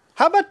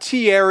 How about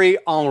Thierry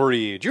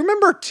Henry? Do you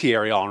remember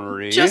Thierry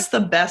Henry? Just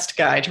the best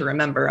guy to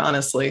remember,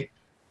 honestly.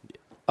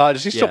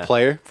 Does he still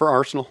play for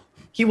Arsenal?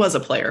 He was a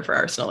player for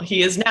Arsenal.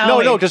 He is now...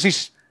 No, does he...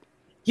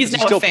 He's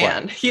now a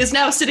fan. Play? He is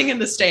now sitting in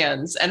the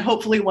stands, and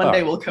hopefully one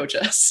day will coach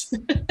us.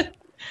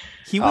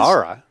 He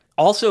was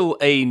also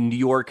a New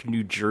York,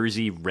 New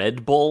Jersey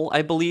Red Bull,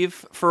 I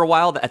believe, for a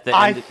while. At the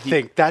end, I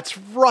think that's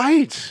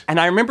right. And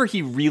I remember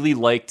he really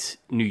liked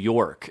New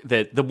York.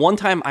 That the one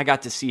time I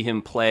got to see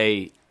him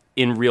play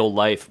in real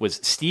life was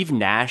Steve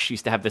Nash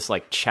used to have this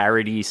like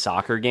charity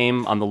soccer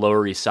game on the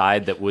Lower East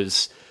Side that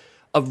was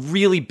a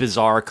really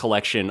bizarre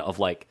collection of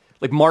like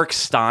Mark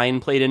Stein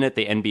played in it,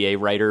 the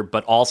NBA writer,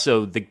 but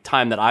also the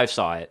time that I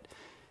saw it,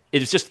 it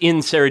was just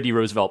in Sarah D.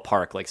 Roosevelt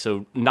Park, like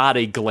so not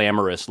a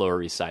glamorous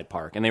Lower East Side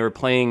park. And they were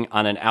playing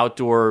on an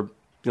outdoor,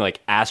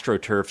 like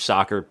AstroTurf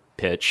soccer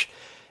pitch,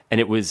 and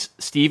it was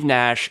Steve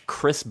Nash,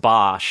 Chris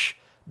Bosh,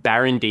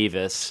 Baron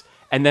Davis,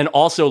 and then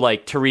also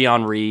like Thierry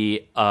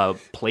Henry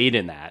played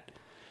in that.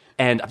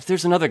 And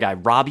there's another guy,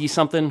 Robbie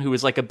something, who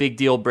was like a big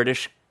deal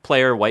British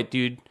player, white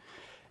dude.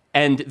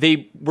 And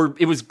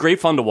it was great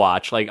fun to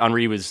watch. Like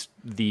Henry was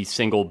the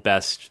single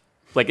best,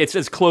 like it's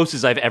as close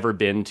as I've ever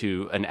been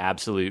to an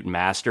absolute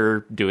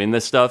master doing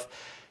this stuff.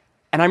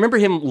 And I remember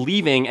him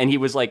leaving and he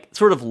was like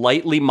sort of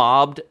lightly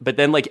mobbed, but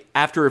then like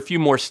after a few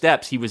more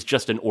steps, he was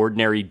just an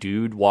ordinary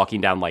dude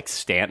walking down like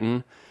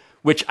Stanton,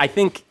 which I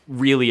think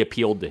really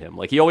appealed to him.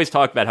 Like he always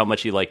talked about how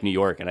much he liked New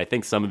York. And I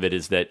think some of it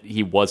is that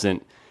he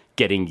wasn't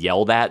getting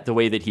yelled at the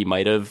way that he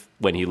might have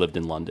when he lived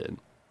in London.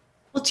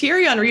 Well,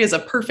 Thierry Henry is a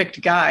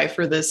perfect guy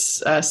for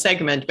this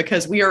segment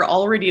because we are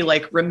already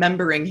like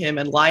remembering him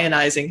and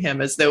lionizing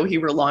him as though he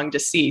were long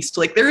deceased.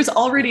 Like there's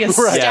already a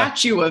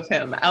statue of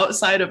him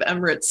outside of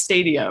Emirates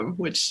Stadium,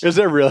 which is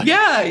there really?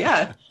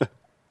 Yeah.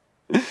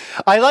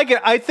 I like it.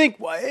 I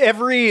think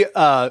every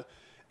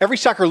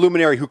soccer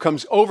luminary who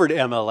comes over to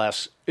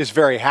MLS is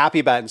very happy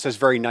about it and says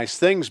very nice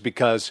things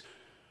because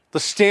the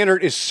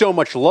standard is so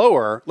much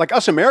lower. Like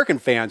us American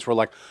fans were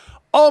like,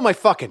 "Oh my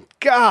fucking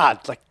God!"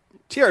 Like.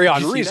 Thierry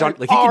Henry's on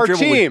like our he can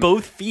dribble team. With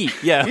both feet.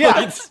 Yeah.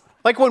 Yeah.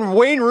 Like when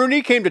Wayne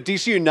Rooney came to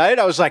DC United,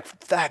 I was like,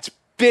 that's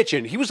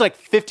bitchin'. He was like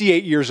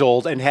 58 years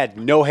old and had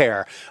no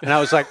hair. And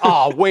I was like,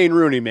 oh, Wayne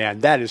Rooney,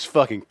 man, that is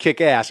fucking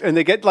kick ass. And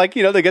they get like,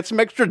 they get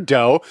some extra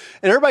dough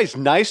and everybody's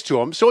nice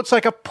to him. So it's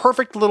like a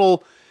perfect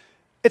little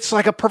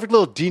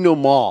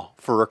denouement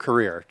for a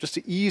career, just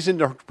to ease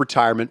into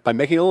retirement by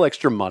making a little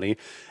extra money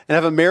and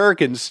have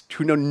Americans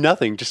who know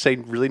nothing just say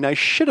really nice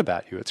shit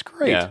about you. It's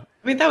great. Yeah.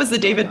 I mean, that was the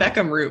David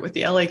Beckham route with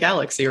the LA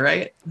Galaxy,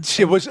 right?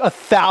 It was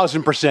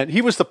 1,000%.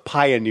 He was the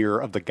pioneer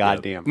of the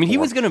goddamn. I mean, he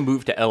was going to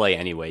move to LA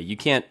anyway. You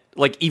can't,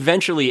 like,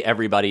 eventually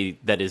everybody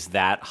that is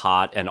that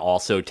hot and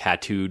also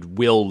tattooed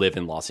will live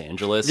in Los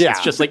Angeles. Yeah.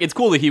 It's just like, it's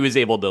cool that he was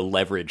able to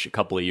leverage a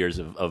couple of years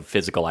of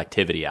physical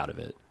activity out of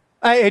it.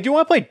 Hey, do you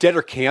want to play Dead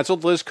or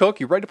Canceled, Liz Cook?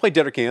 You ready to play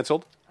Dead or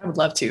Canceled? I would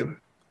love to.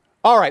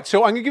 All right, so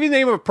I'm going to give you the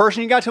name of a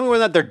person. You got to tell me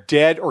whether they're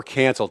dead or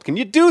canceled. Can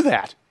you do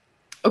that?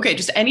 Okay,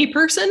 just any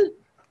person?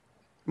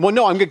 Well,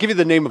 no, I'm going to give you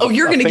the name of. Oh,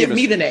 you're going to give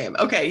me the name.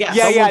 Okay, yeah.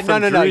 Yeah.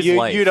 No.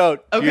 You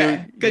don't.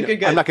 Okay,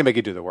 good. I'm not going to make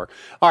you do the work.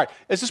 All right,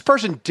 is this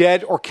person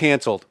dead or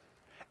canceled?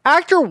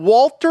 Actor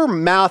Walter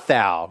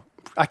Matthau.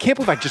 I can't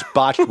believe I just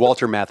botched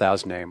Walter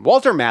Matthau's name.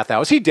 Walter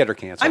Matthau. Is he dead or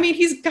canceled? I mean,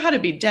 he's got to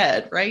be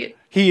dead, right?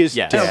 He is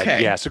dead.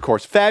 Okay. Yes, of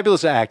course.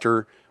 Fabulous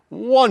actor.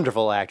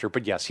 Wonderful actor.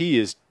 But yes, he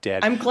is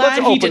dead. I'm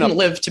glad he didn't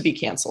live to be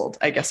canceled,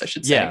 I guess I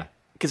should say. Yeah,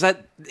 because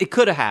it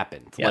could have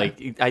happened. Yeah.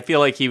 Like, I feel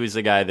like he was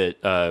a guy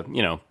that,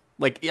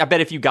 like, I bet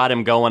if you got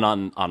him going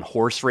on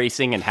horse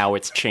racing and how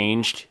it's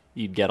changed,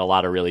 you'd get a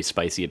lot of really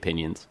spicy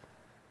opinions.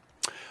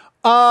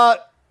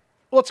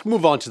 Let's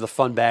move on to the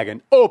fun bag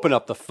and open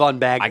up the fun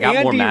bag. I got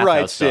Andy more Mathau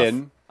writes stuff.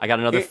 in. I got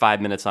another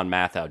 5 minutes on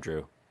Mathau,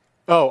 Drew.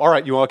 Oh, all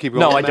right. You want to keep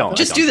going? No, I don't.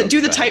 Just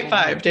do the type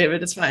 5,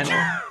 David. It's fine.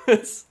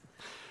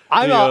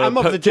 I'm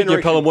of the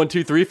generation. Pelham 1,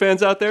 2, 3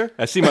 fans out there?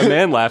 I see my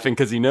man laughing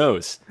because he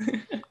knows.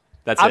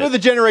 I'm of the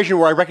generation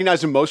where I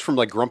recognize him most from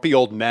like Grumpy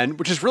Old Men,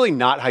 which is really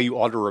not how you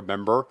ought to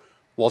remember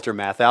Walter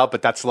Matthau,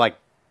 but that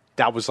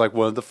was like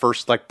one of the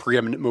first like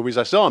preeminent movies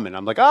I saw him in.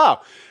 I'm like,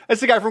 oh,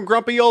 that's the guy from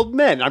Grumpy Old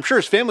Men. I'm sure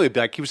his family would be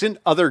like, he was in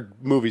other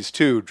movies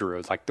too,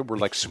 Drew, like that were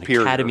like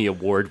superior. Academy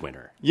Award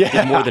winner. Yeah.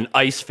 Did more than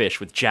Ice Fish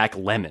with Jack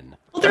Lemmon.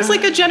 Well, there's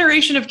like a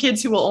generation of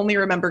kids who will only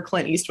remember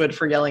Clint Eastwood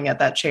for yelling at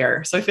that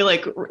chair. So I feel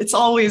like it's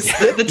always,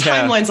 the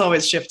timeline's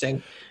always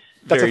shifting.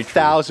 That's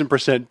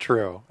 1,000%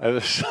 true. I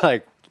was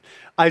like,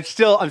 I'm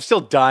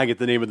still dying at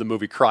the name of the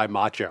movie Cry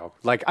Macho.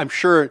 Like I'm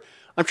sure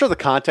the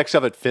context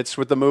of it fits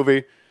with the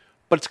movie,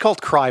 but it's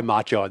called Cry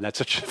Macho, and that's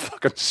such a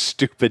fucking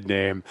stupid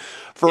name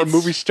for a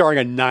movie starring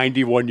a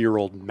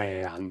 91-year-old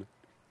man.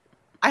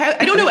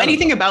 I don't know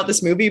anything about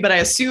this movie, but I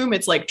assume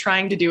it's like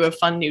trying to do a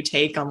fun new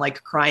take on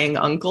like crying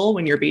uncle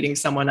when you're beating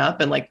someone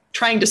up and like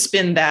trying to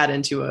spin that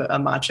into a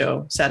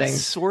macho setting.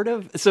 Sort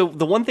of. So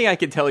the one thing I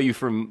could tell you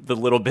from the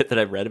little bit that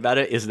I've read about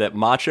it is that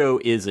Macho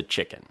is a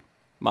chicken.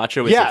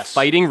 Macho is a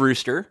fighting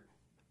rooster.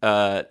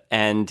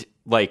 And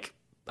like,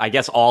 I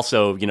guess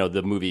also,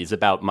 the movie is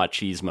about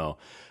machismo.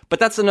 But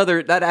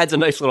that adds a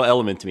nice little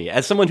element to me.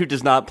 As someone who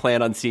does not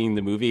plan on seeing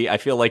the movie, I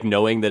feel like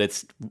knowing that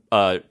it's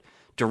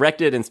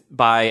directed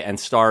by and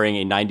starring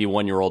a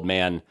 91-year-old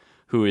man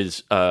who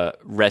is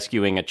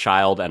rescuing a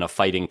child and a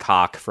fighting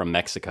cock from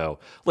Mexico.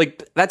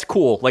 Like, that's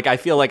cool. Like, I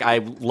feel like I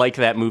like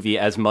that movie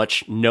as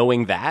much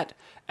knowing that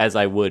as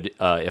I would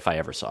if I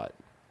ever saw it.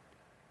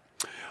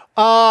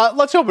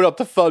 Let's open up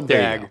the fun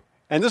bag.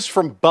 And this is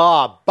from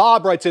Bob.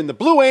 Bob writes in, the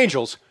Blue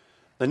Angels,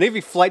 the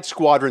Navy flight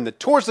squadron that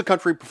tours the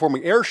country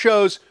performing air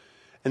shows,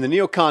 and the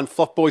neocon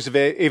fluff boys of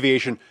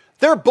aviation,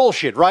 they're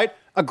bullshit, right?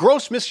 A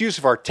gross misuse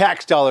of our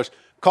tax dollars,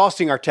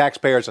 costing our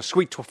taxpayers a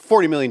sweet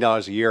 $40 million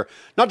a year.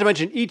 Not to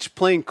mention each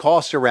plane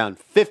costs around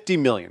 $50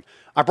 million.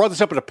 I brought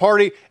this up at a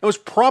party and was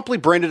promptly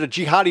branded a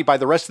jihadi by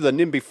the rest of the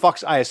NIMBY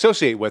fucks I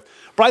associate with.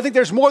 But I think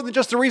there's more than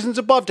just the reasons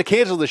above to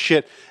cancel this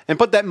shit and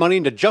put that money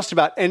into just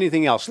about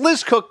anything else.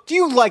 Liz Cook, do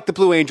you like the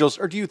Blue Angels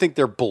or do you think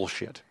they're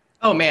bullshit?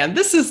 Oh man,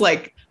 this is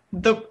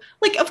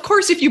of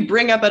course, if you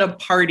bring up at a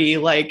party,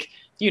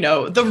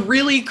 the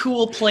really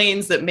cool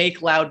planes that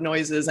make loud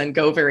noises and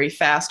go very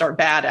fast are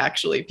bad,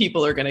 actually,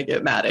 people are going to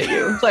get mad at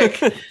you.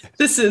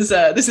 This is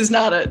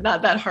not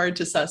that hard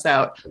to suss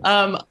out.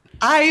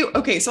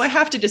 So I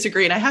have to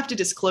disagree, and I have to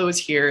disclose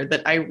here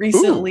that I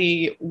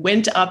recently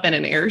went up in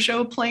an air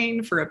show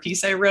plane for a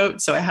piece I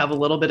wrote, so I have a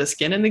little bit of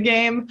skin in the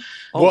game.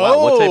 Oh,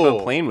 wow. What type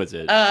of plane was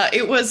it?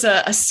 It was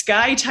a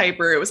Sky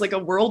Typer. It was like a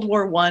World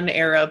War I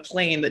era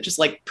plane that just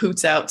like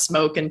poots out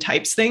smoke and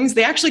types things.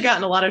 They actually got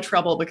in a lot of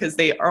trouble because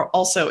they are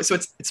also, so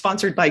it's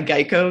sponsored by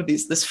Geico,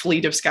 this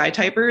fleet of Sky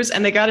Typers,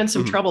 and they got in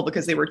some trouble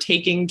because they were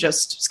taking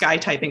just Sky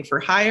typing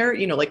for hire,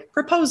 like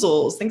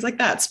proposals, things like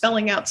that,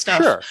 spelling out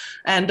stuff. Sure.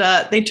 And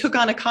they took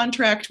on a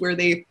contract where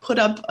they put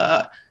up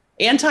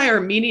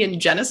anti-Armenian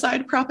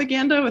genocide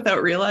propaganda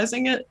without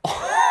realizing it.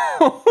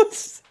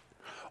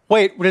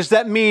 Wait, does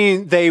that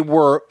mean they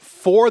were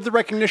for the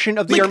recognition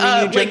of the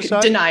Armenian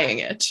genocide? Denying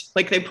it.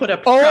 Like they put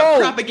up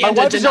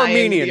propaganda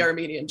denying the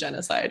Armenian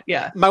genocide.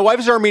 Yeah. My wife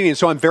is Armenian,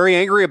 so I'm very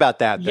angry about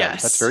that.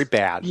 Yes. That's very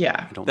bad.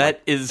 Yeah.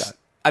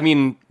 I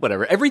mean,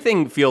 whatever.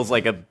 Everything feels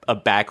like a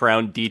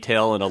background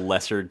detail in a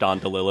lesser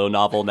Don DeLillo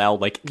novel now.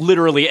 Like,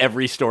 literally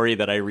every story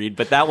that I read.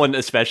 But that one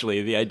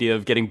especially, the idea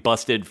of getting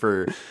busted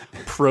for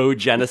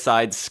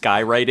pro-genocide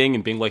skywriting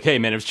and being like, hey,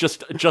 man, it's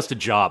just a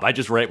job. I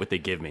just write what they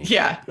give me.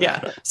 Yeah.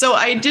 So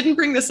I didn't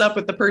bring this up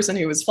with the person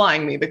who was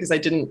flying me because I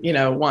didn't,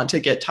 want to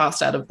get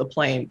tossed out of the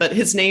plane. But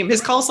his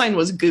call sign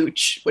was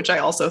Gooch, which I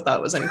also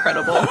thought was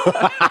incredible.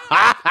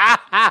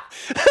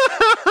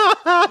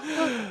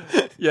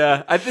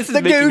 Yeah, this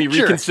is making me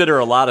reconsider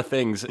a lot of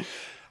things.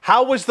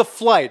 How was the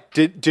flight?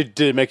 Did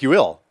it make you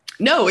ill?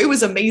 No, it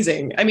was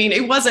amazing. I mean,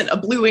 it wasn't a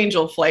Blue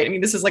Angel flight. I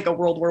mean, this is like a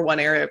World War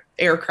I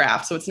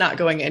aircraft, so it's not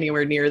going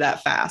anywhere near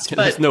that fast.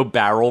 But there's no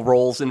barrel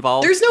rolls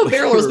involved? There's no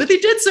barrel rolls, but they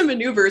did some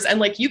maneuvers,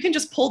 and you can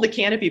just pull the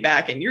canopy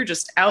back, and you're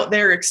just out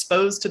there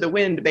exposed to the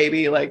wind,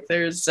 baby.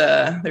 There's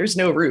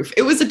no roof.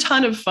 It was a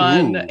ton of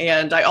fun,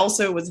 and I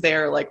also was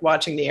there,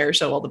 watching the air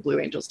show while the Blue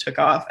Angels took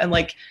off, and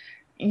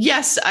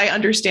yes, I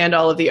understand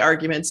all of the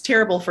arguments,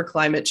 terrible for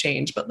climate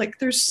change, but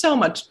there's so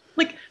much,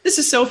 this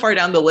is so far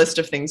down the list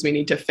of things we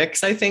need to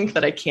fix, I think,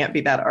 that I can't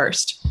be that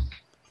arsed.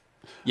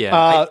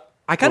 Yeah.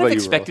 I kind of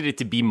expected it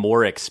to be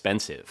more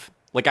expensive.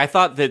 I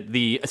thought that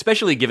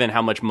especially given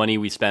how much money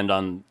we spend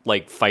on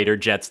fighter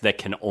jets that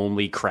can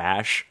only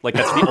crash,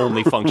 that's the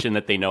only function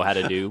that they know how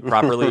to do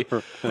properly.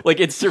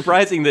 It's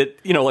surprising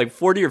that,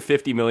 $40 or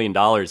 $50 million,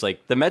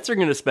 the Mets are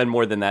going to spend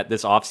more than that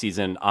this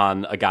offseason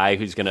on a guy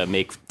who's going to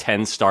make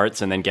 10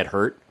 starts and then get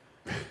hurt.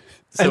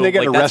 So, and they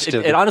get arrested.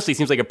 It honestly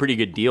seems like a pretty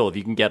good deal if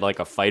you can get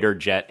a fighter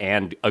jet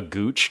and a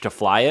Gooch to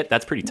fly it.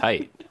 That's pretty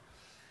tight.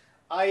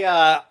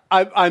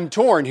 I'm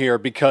torn here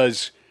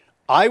because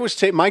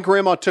my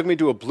grandma took me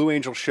to a Blue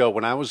Angel show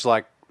when I was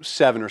like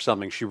 7 or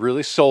something. She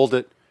really sold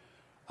it.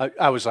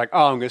 I was like,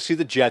 oh, I'm going to see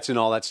the Jets and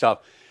all that stuff.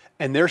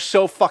 And they're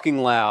so fucking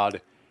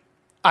loud.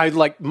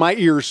 My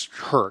ears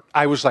hurt.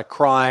 I was like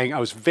crying. I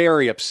was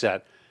very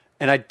upset.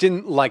 And I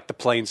didn't like the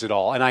Plains at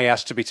all. And I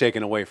asked to be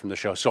taken away from the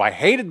show. So I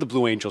hated the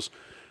Blue Angels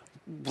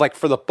like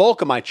for the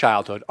bulk of my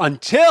childhood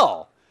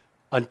until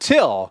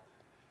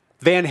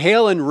Van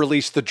Halen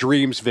released the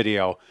Dreams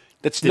video.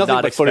 That's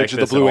nothing but footage of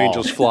the Blue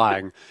Angels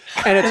flying.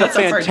 And it's a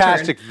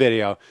fantastic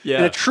video. Yeah.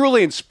 And a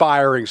truly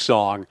inspiring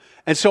song.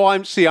 And so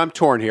I'm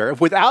torn here.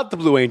 Without the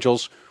Blue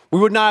Angels, we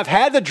would not have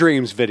had the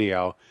Dreams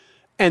video.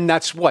 And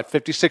that's what,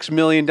 $56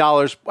 million?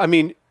 I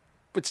mean,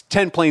 it's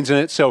 10 planes in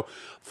it, so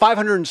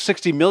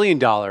 $560 million,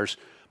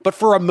 but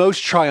for a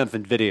most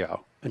triumphant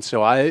video. And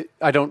so I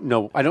don't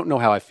know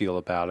how I feel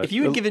about it. If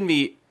you had given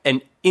me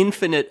an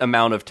infinite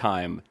amount of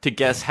time to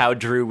guess how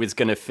Drew was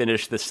going to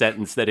finish the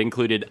sentence that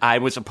included I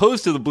was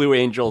opposed to the Blue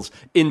Angels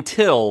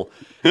until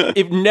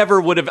it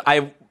never would have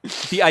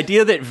the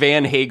idea that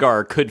Van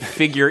Hagar could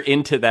figure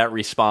into that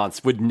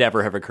response would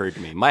never have occurred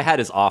to me. My hat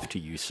is off to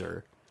you,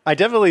 sir. I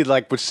definitely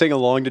would sing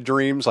along to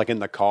Dreams in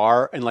the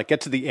car and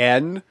get to the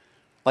end,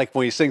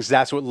 when he sings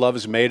 "That's What Love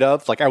Is Made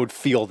Of." I would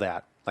feel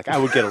that. I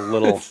would get a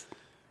little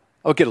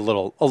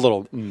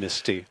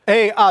misty.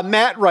 Hey,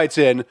 Matt writes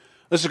in.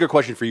 This is a good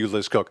question for you,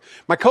 Liz Cook.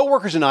 My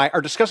coworkers and I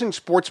are discussing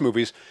sports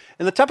movies,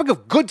 and the topic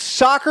of good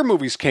soccer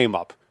movies came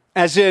up.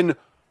 As in,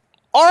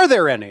 are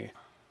there any?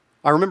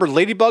 I remember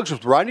Ladybugs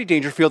with Rodney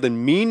Dangerfield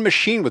and Mean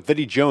Machine with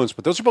Vinnie Jones,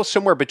 but those are both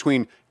somewhere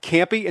between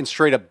campy and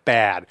straight up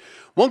bad.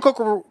 One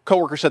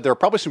coworker said there are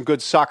probably some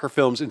good soccer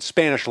films in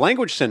Spanish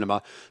language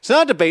cinema, so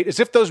now the debate is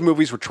if those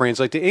movies would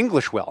translate to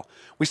English well.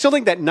 We still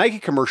think that Nike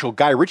commercial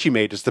Guy Ritchie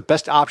made is the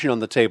best option on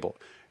the table.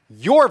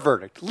 Your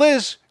verdict.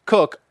 Liz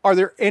Cook, are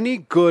there any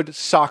good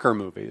soccer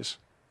movies?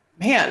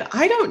 Man,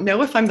 I don't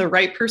know if I'm the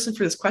right person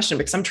for this question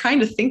because I'm trying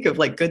to think of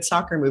good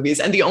soccer movies.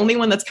 And the only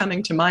one that's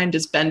coming to mind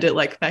is Bend It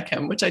Like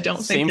Beckham, which I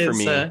don't think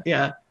is,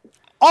 yeah.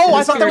 Oh,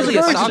 I thought that was really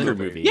a soccer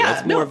movie. Yeah,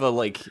 it's more of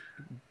a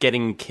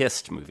getting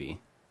kissed movie.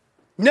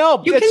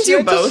 No, you can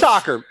do both. A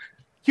soccer.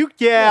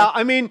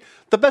 I mean,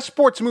 the best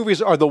sports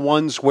movies are the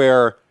ones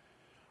where,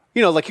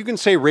 you can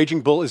say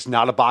Raging Bull is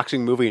not a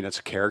boxing movie and it's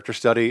a character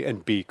study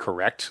and be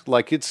correct.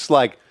 It's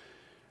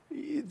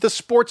the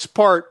sports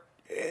part,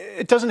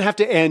 it doesn't have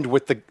to end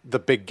with the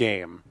big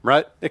game,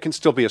 right? It can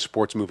still be a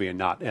sports movie and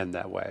not end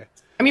that way.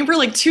 I mean,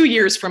 we're 2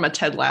 years from a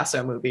Ted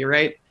Lasso movie,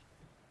 right?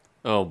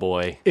 Oh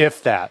boy.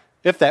 If that.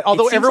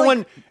 Although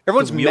everyone's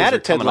mad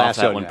at Ted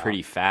Lasso that one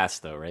pretty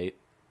fast though, right?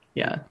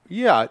 Yeah.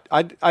 Yeah.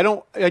 I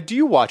don't. Do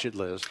you watch it,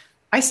 Liz?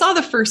 I saw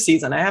the first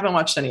season. I haven't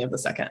watched any of the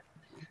second.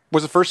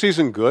 Was the first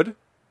season good?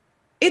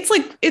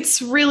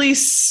 It's really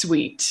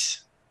sweet.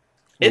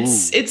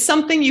 It's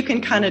something you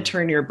can kind of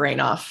turn your brain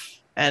off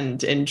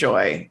and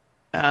enjoy.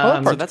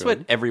 So that's what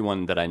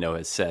everyone that I know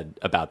has said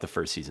about the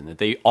first season, that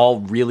they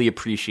all really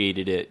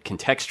appreciated it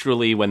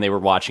contextually when they were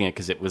watching it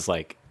because it was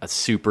a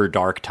super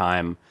dark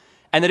time,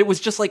 and that it was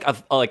just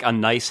a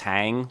nice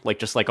hang,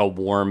 just a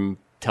warm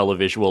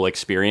televisual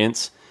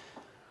experience.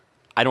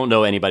 I don't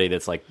know anybody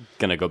that's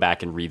going to go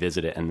back and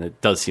revisit it, and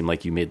it does seem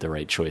like you made the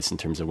right choice in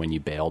terms of when you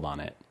bailed on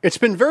it. It's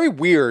been very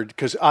weird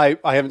because I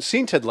haven't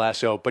seen Ted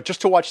Lasso, but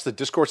just to watch the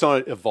discourse on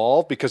it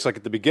evolve, because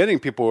at the beginning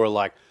people were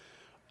like,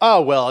 oh,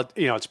 well,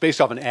 it's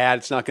based off an ad,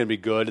 it's not going to be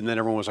good, and then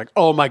everyone was like,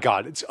 oh my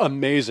God, it's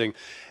amazing.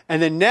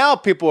 And then now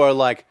people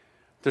are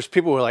there's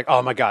people who are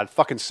oh my God, it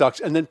fucking sucks.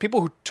 And then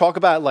people who talk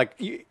about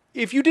it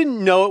if you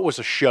didn't know it was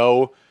a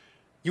show,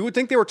 you would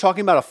think they were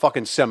talking about a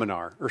fucking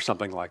seminar or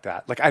something like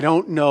that. I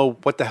don't know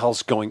what the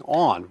hell's going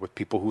on with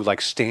people who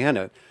stan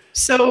it.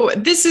 So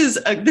this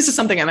is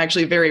something I'm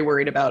actually very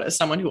worried about as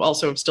someone who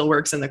also still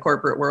works in the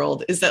corporate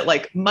world, is that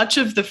much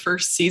of the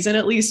first season,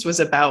 at least,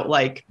 was about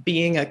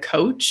being a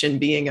coach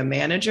and being a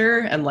manager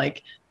and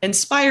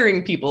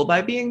inspiring people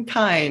by being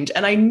kind.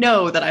 And I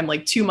know that I'm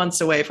 2 months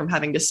away from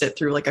having to sit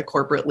through a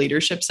corporate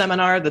leadership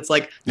seminar that's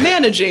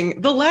managing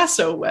the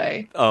Lasso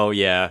way. Oh,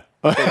 yeah.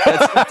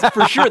 That's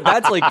for sure.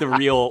 That's the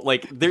real,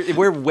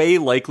 we're way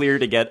likelier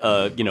to get,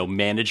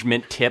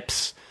 management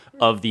tips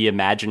of the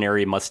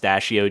imaginary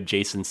mustachioed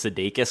Jason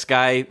Sudeikis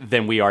guy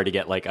than we are to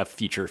get a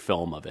feature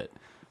film of it.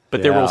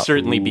 But there will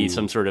certainly be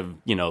some sort of,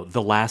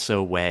 The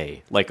Lasso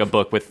way, a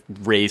book with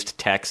raised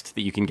text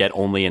that you can get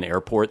only in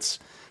airports.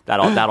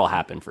 That'll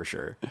happen for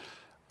sure.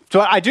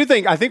 So I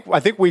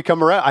think we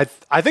come around.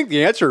 I think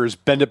the answer is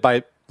Bend It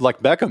by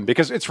Beckham,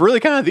 because it's really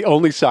kind of the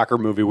only soccer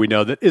movie we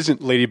know that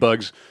isn't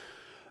Ladybugs,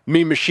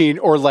 Mean Machine,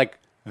 or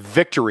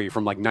Victory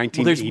from 1980.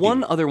 Well, there's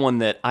one other one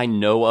that I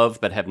know of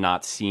but have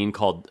not seen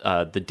called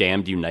The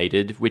Damned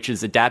United, which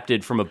is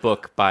adapted from a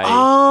book by...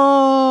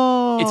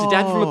 Oh! It's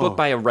adapted from a book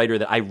by a writer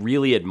that I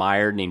really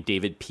admire named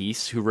David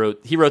Peace, who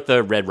wrote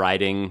the Red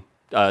Riding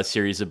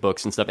series of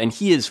books and stuff, and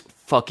he is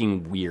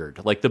fucking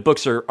weird. The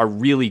books are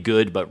really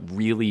good, but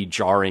really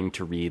jarring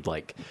to read,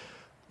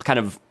 kind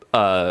of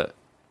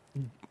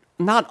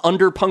not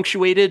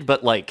underpunctuated,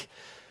 but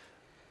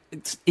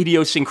it's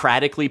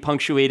idiosyncratically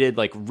punctuated,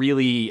 like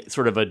really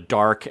sort of a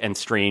dark and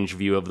strange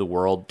view of the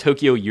world.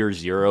 Tokyo Year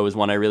Zero is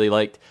one I really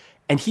liked.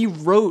 And he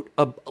wrote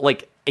a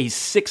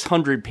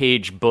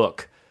 600-page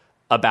book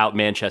about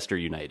Manchester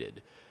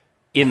United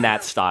in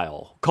that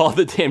style called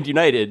The Damned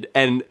United.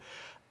 And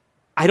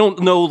I don't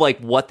know like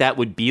what that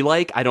would be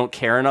like. I don't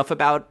care enough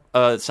about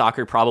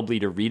soccer probably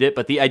to read it.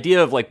 But the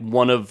idea of like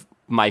one of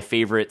my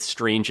favorite,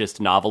 strangest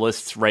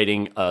novelists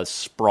writing a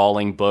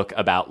sprawling book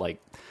about like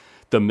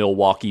the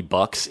Milwaukee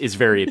Bucks is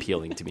very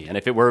appealing to me. And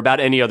if it were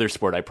about any other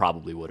sport, I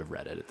probably would have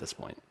read it at this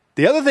point.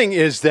 The other thing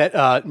is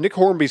that Nick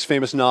Hornby's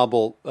famous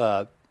novel,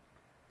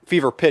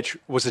 Fever Pitch,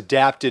 was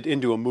adapted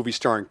into a movie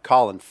starring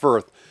Colin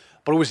Firth,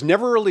 but it was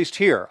never released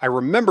here. I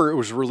remember it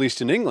was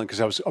released in England because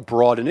I was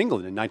abroad in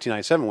England in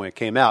 1997 when it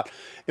came out.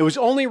 It was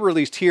only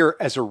released here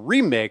as a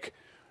remake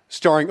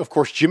starring, of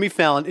course, Jimmy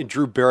Fallon and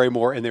Drew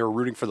Barrymore, and they were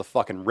rooting for the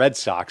fucking Red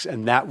Sox,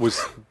 and that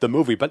was the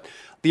movie. But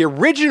the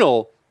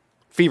original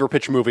Fever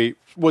Pitch movie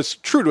was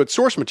true to its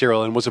source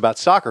material and was about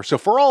soccer. So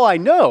for all I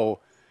know,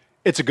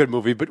 it's a good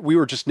movie, but we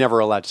were just never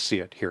allowed to see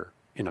it here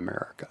in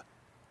America.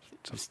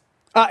 So,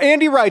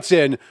 Andy writes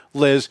in,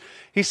 Liz,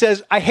 he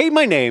says, I hate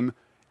my name.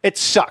 It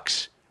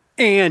sucks.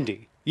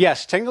 Andy.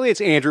 Yes, technically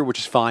it's Andrew, which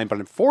is fine, but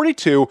I'm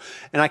 42,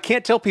 and I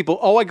can't tell people,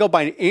 oh, I go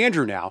by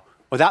Andrew now,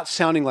 without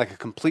sounding like a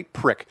complete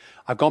prick.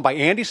 I've gone by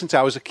Andy since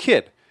I was a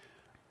kid.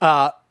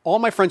 All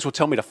my friends will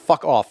tell me to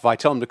fuck off if I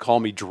tell them to call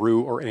me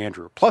Drew or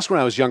Andrew. Plus, when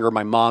I was younger,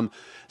 my mom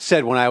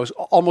said when I was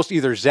almost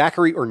either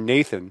Zachary or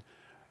Nathan,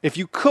 if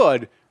you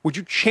could, would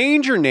you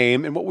change your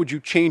name and what would you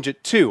change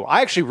it to?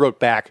 I actually wrote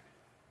back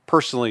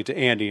personally to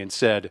Andy and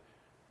said,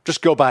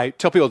 just go by,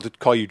 tell people to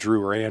call you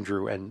Drew or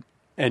Andrew, and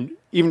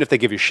even if they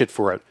give you shit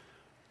for it,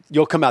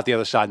 you'll come out the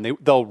other side and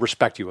they'll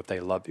respect you if they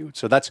love you.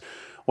 So that's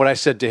what I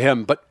said to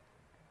him. But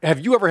have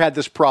you ever had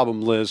this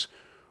problem, Liz,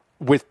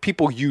 with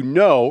people you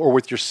know or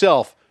with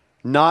yourself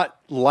not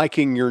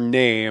liking your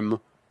name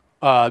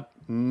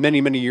many,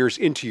 many years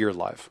into your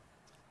life?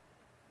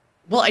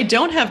 Well, I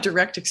don't have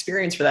direct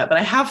experience for that, but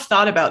I have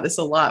thought about this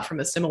a lot from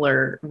a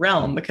similar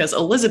realm because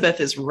Elizabeth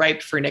is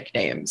ripe for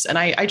nicknames. And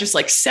I just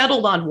like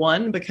settled on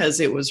one because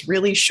it was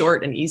really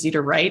short and easy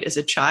to write as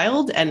a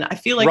child. And I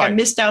feel like I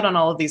missed out on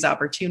all of these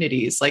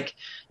opportunities. Like,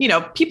 you know,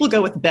 people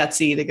go with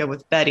Betsy, they go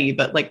with Betty,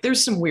 but like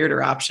there's some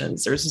weirder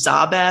options. There's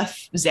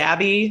Zabeth,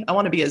 Zabby. I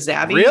want to be a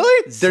Zabby.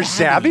 Really? There's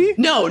Zabby?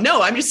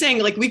 No, I'm just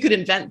saying like we could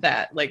invent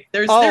that. Like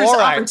there's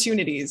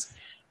opportunities.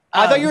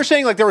 I thought you were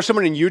saying like there was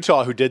someone in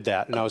Utah who did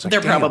that, and I was like, there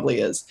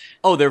probably is.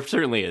 Oh, there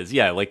certainly is.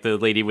 Yeah, like the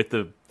lady with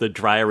the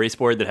dry erase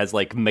board that has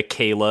like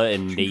Michaela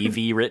and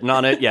Navy written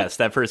on it. Yes,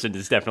 that person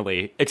is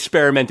definitely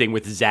experimenting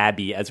with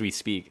Zabby as we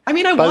speak. I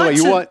mean, Oh,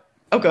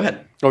 go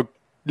ahead. Oh,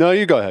 no,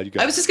 you go ahead.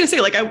 I was just going to say,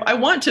 like, I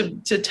want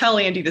to tell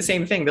Andy the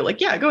same thing, but like,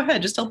 yeah, go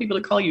ahead. Just tell people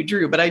to call you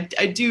Drew. But I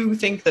do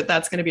think that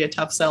that's going to be a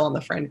tough sell in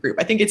the friend group.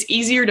 I think it's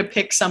easier to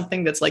pick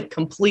something that's like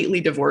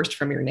completely divorced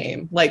from your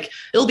name. Like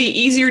it'll be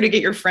easier to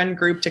get your friend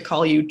group to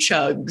call you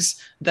Chugs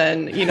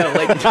than, you know,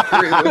 like Drew.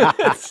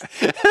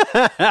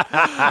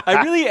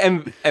 I really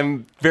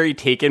am very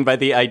taken by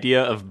the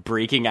idea of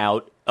breaking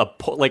out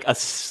like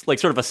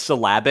sort of a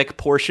syllabic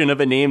portion of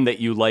a name that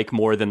you like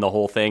more than the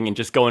whole thing and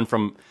just going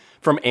from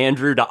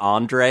Andrew to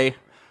Andre,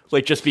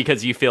 like just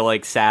because you feel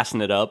like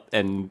sassing it up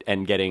and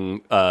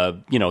getting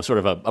sort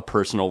of a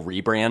personal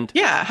rebrand.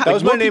 Yeah, that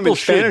was my name in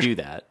Spanish. Do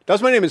that. That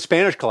was my name in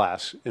Spanish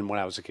class when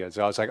I was a kid.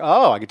 So I was like,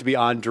 oh, I get to be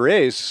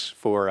Andres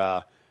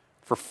for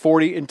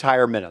 40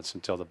 entire minutes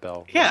until the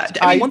bell. Yeah,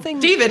 I mean, one thing,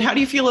 David, how do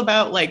you feel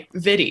about like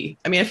Vidi?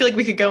 I mean, I feel like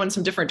we could go in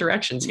some different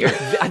directions here.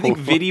 I think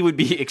Vidi would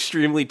be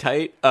extremely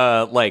tight.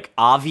 Like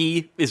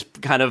Avi is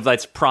kind of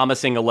that's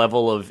promising a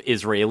level of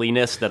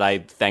Israeliness that I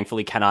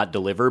thankfully cannot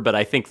deliver. But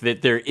I think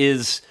that there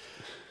is,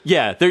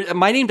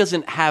 my name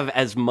doesn't have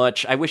as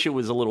much. I wish it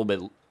was a little bit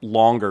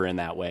longer in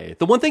that way.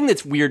 The one thing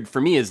that's weird for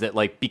me is that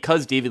like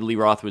because David Lee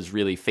Roth was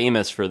really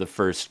famous for the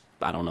first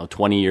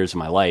 20 years of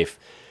my life.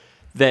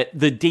 That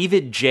the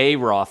David J.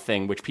 Roth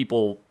thing, which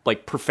people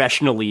like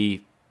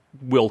professionally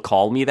will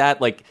call me that,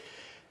 like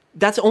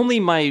that's only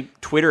my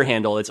Twitter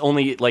handle. It's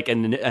only like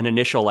an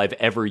initial I've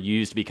ever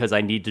used because I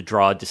need to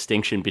draw a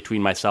distinction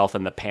between myself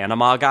and the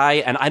Panama guy,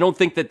 and I don't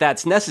think that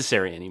that's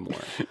necessary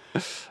anymore.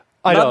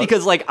 Not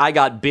because like I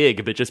got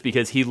big, but just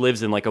because he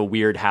lives in like a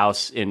weird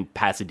house in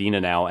Pasadena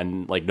now,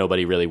 and like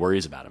nobody really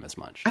worries about him as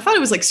much. I thought it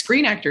was like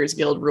Screen Actors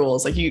Guild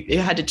rules, like you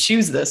had to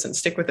choose this and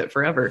stick with it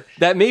forever.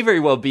 That may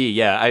very well be,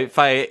 yeah.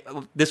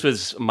 This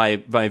was my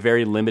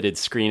very limited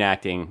screen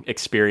acting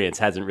experience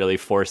hasn't really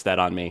forced that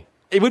on me.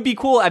 It would be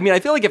cool. I mean, I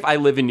feel like if I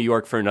live in New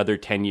York for another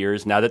 10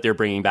 years, now that they're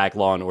bringing back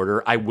Law and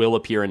Order, I will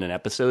appear in an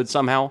episode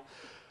somehow.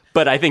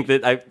 But I think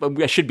that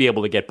I should be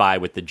able to get by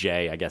with the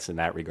J, I guess, in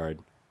that regard.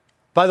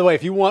 By the way,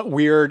 if you want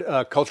weird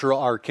cultural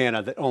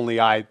arcana that only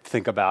I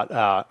think about,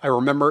 I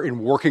remember in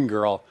Working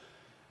Girl,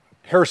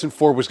 Harrison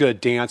Ford was going to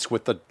dance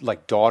with the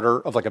like daughter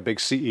of like a big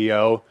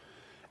CEO,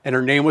 and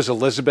her name was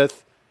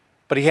Elizabeth,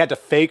 but he had to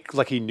fake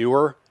like he knew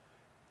her,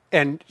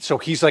 and so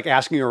he's like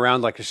asking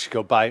around like, does she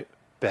go by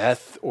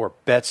Beth or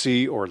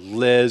Betsy or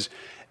Liz?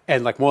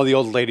 And like one of the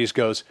old ladies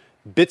goes,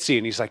 Bitsy.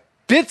 And he's like,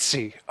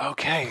 Bitsy.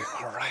 Okay,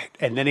 all right.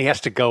 And then he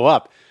has to go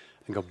up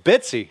and go,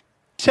 Bitsy,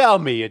 tell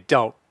me you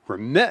don't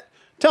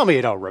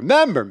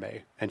remember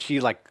me. And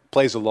she like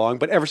plays along.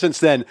 But ever since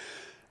then,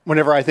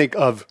 whenever I think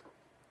of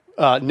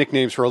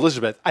nicknames for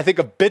Elizabeth, I think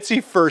of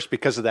Bitsy first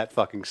because of that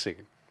fucking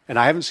scene. And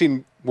I haven't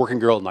seen Working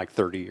Girl in like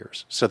 30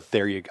 years. So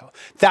there you go.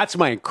 That's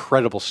my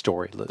incredible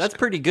story, Liz. That's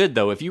pretty good,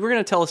 though. If you were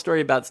going to tell a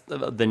story about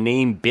the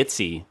name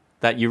Bitsy,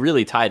 that you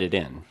really tied it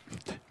in.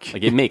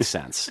 Like, it makes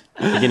sense.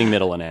 Beginning,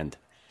 middle, and end.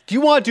 Do you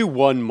want to do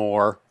one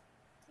more?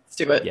 Let's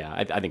do it. Yeah,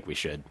 I think we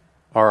should.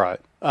 All right.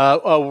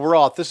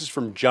 Roth, this is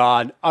from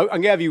John. I'm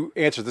going to have you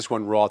answer this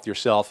one, Roth,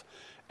 yourself.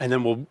 And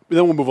then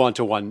we'll move on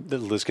to one that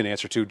Liz can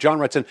answer too. John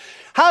writes in,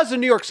 how does the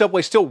New York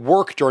subway still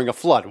work during a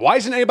flood? Why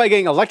isn't anybody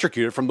getting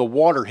electrocuted from the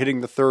water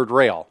hitting the third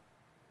rail?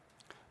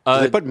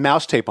 They put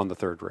mouse tape on the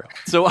third rail.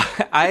 So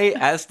I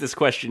asked this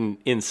question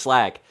in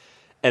Slack,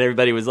 and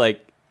everybody was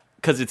like,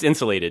 because it's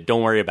insulated,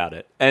 don't worry about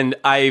it. And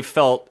I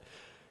felt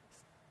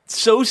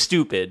so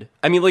stupid.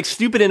 I mean, like,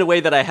 stupid in a way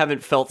that I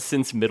haven't felt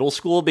since middle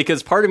school,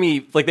 because part of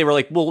me, like, they were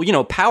like, well, you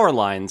know, power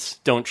lines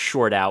don't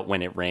short out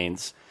when it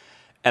rains.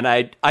 And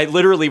I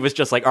literally was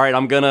just like, all right,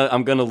 I'm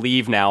gonna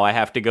leave now. I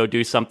have to go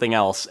do something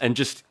else. And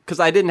just because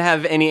I didn't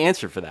have any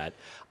answer for that.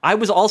 I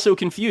was also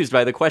confused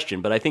by the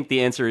question, but I think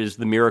the answer is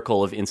the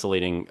miracle of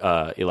insulating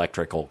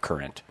electrical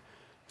current.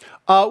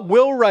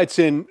 Will writes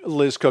in,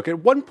 Liz Cook, at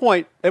what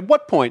point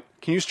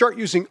can you start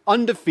using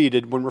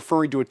undefeated when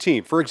referring to a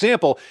team? For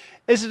example,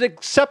 is it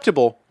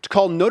acceptable to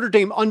call Notre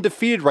Dame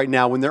undefeated right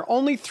now when they're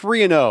only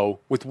 3-0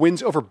 with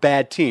wins over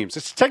bad teams?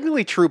 It's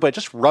technically true, but it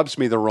just rubs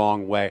me the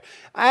wrong way.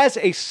 As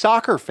a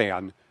soccer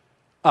fan,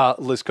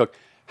 Liz Cook,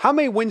 how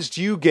many wins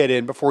do you get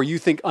in before you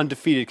think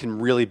undefeated can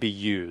really be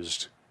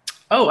used?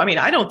 Oh, I mean,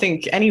 I don't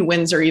think any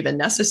wins are even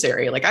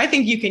necessary. Like, I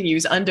think you can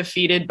use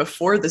undefeated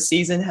before the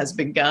season has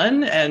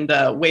begun and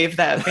wave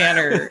that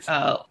banner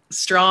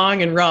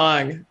strong and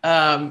wrong.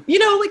 You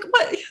know, like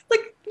what?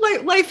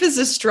 Like life is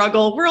a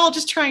struggle. We're all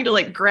just trying to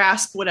like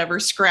grasp whatever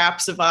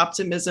scraps of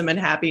optimism and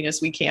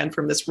happiness we can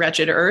from this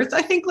wretched earth.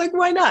 I think, like,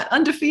 why not?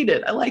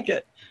 Undefeated. I like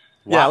it.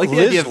 Wow, yeah, I like the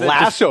idea of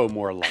Lasso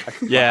more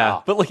like. Yeah,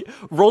 wow. But like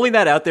rolling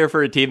that out there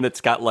for a team that's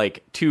got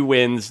like 2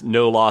 wins,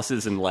 no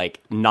losses, and like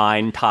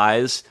 9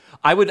 ties.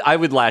 I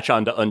would latch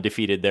on to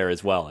undefeated there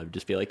as well. I would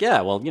just be like,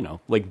 yeah, well, you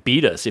know, like,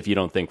 beat us if you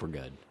don't think we're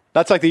good.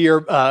 That's like the year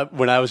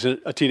when I was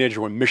a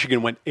teenager when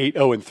Michigan went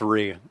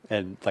 8-0-3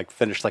 and like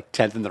finished like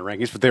 10th in the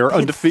rankings, but they were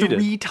undefeated.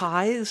 3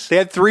 ties? They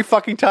had 3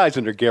 fucking ties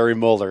under Gary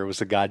Mueller. It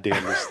was a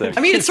goddamnest thing.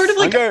 I mean, it's sort of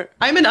like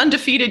I'm an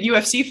undefeated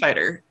UFC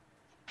fighter.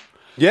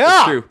 Yeah,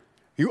 that's true.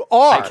 You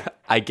are.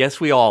 I guess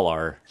we all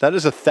are. That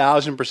is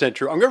 1,000%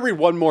 true. I'm going to read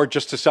one more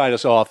just to sign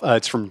us off.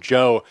 It's from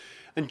Joe.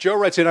 And Joe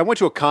writes in, I went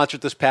to a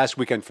concert this past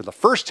weekend for the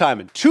first time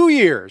in 2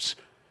 years.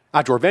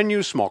 Outdoor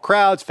venues, small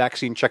crowds,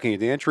 vaccine checking at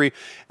the entry,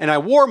 and I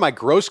wore my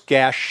Gross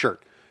Gas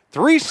shirt.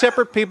 3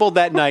 separate people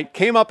that night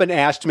came up and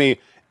asked me,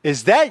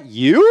 is that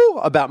you?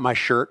 About my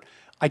shirt.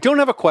 I don't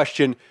have a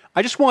question.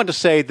 I just wanted to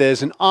say that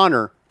it's an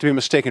honor to be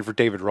mistaken for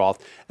David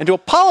Roth and to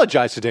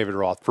apologize to David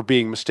Roth for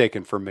being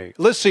mistaken for me.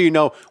 Let's so you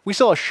know, we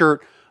sell a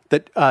shirt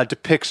that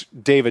depicts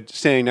David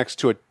standing next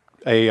to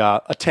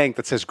a tank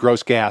that says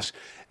Gross Gas,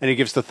 and he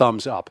gives the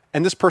thumbs up.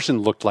 And this person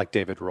looked like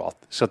David Roth.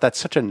 So that's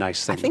such a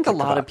nice thing. I think a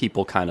lot of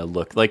people kind of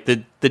look like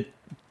the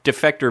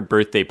Defector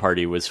birthday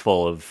party was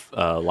full of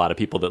a lot of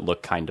people that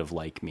look kind of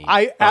like me.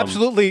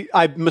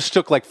 I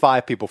mistook like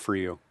 5 people for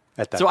you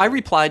at that So point. I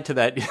replied to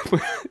that,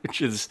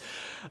 which is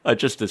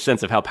just a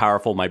sense of how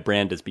powerful my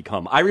brand has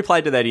become. I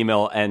replied to that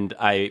email and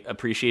I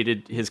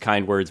appreciated his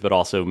kind words, but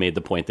also made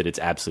the point that it's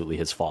absolutely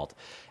his fault.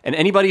 And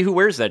anybody who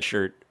wears that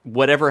shirt,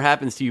 whatever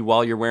happens to you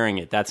while you're wearing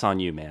it, that's on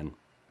you, man.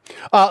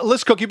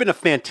 Liz Cook, you've been a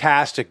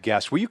fantastic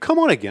guest. Will you come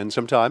on again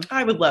sometime?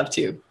 I would love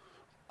to.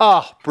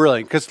 Oh,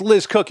 brilliant. Because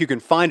Liz Cook, you can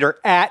find her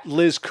at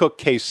Liz Cook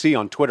KC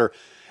on Twitter.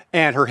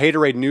 And her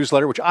Haterade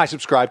newsletter, which I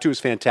subscribe to, is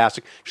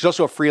fantastic. She's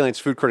also a freelance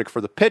food critic for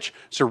The Pitch,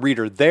 so read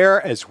her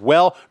there as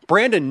well.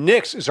 Brandon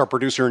Nix is our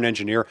producer and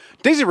engineer.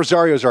 Daisy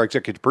Rosario is our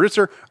executive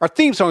producer. Our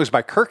theme song is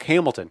by Kirk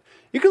Hamilton.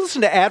 You can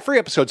listen to ad-free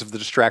episodes of The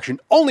Distraction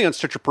only on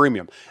Stitcher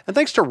Premium. And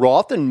thanks to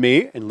Roth and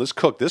me and Liz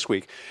Cook this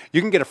week, you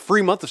can get a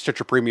free month of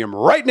Stitcher Premium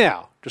right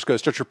now. Just go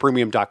to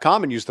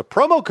StitcherPremium.com and use the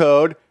promo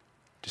code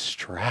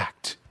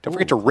DISTRACT. Don't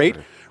forget to rate,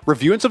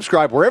 review, and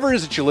subscribe wherever it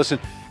is that you listen.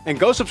 And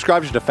go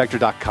subscribe to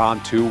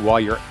Defector.com, too, while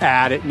you're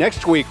at it.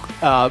 Next week,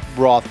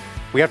 Roth,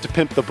 we have to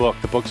pimp the book.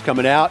 The book's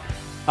coming out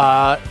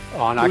on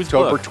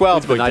October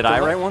 12th. Did I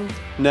write one?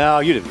 No,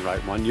 you didn't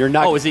write one. You're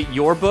not. Oh, is it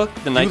your book,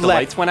 The Night the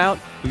Lights Went Out?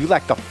 You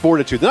lack the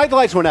fortitude. The Night the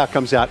Lights Went Out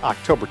comes out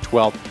October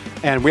 12th.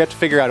 And we have to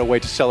figure out a way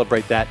to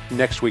celebrate that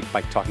next week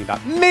by talking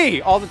about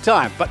me all the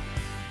time. But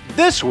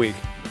this week,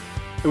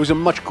 it was a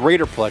much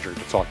greater pleasure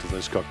to talk to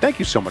Liz Cook. Thank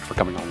you so much for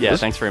coming on, Yeah, Liz.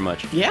 thanks very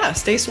much. Yeah,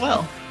 stay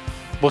swell.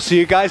 We'll see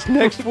you guys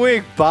next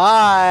week.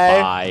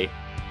 Bye. Bye.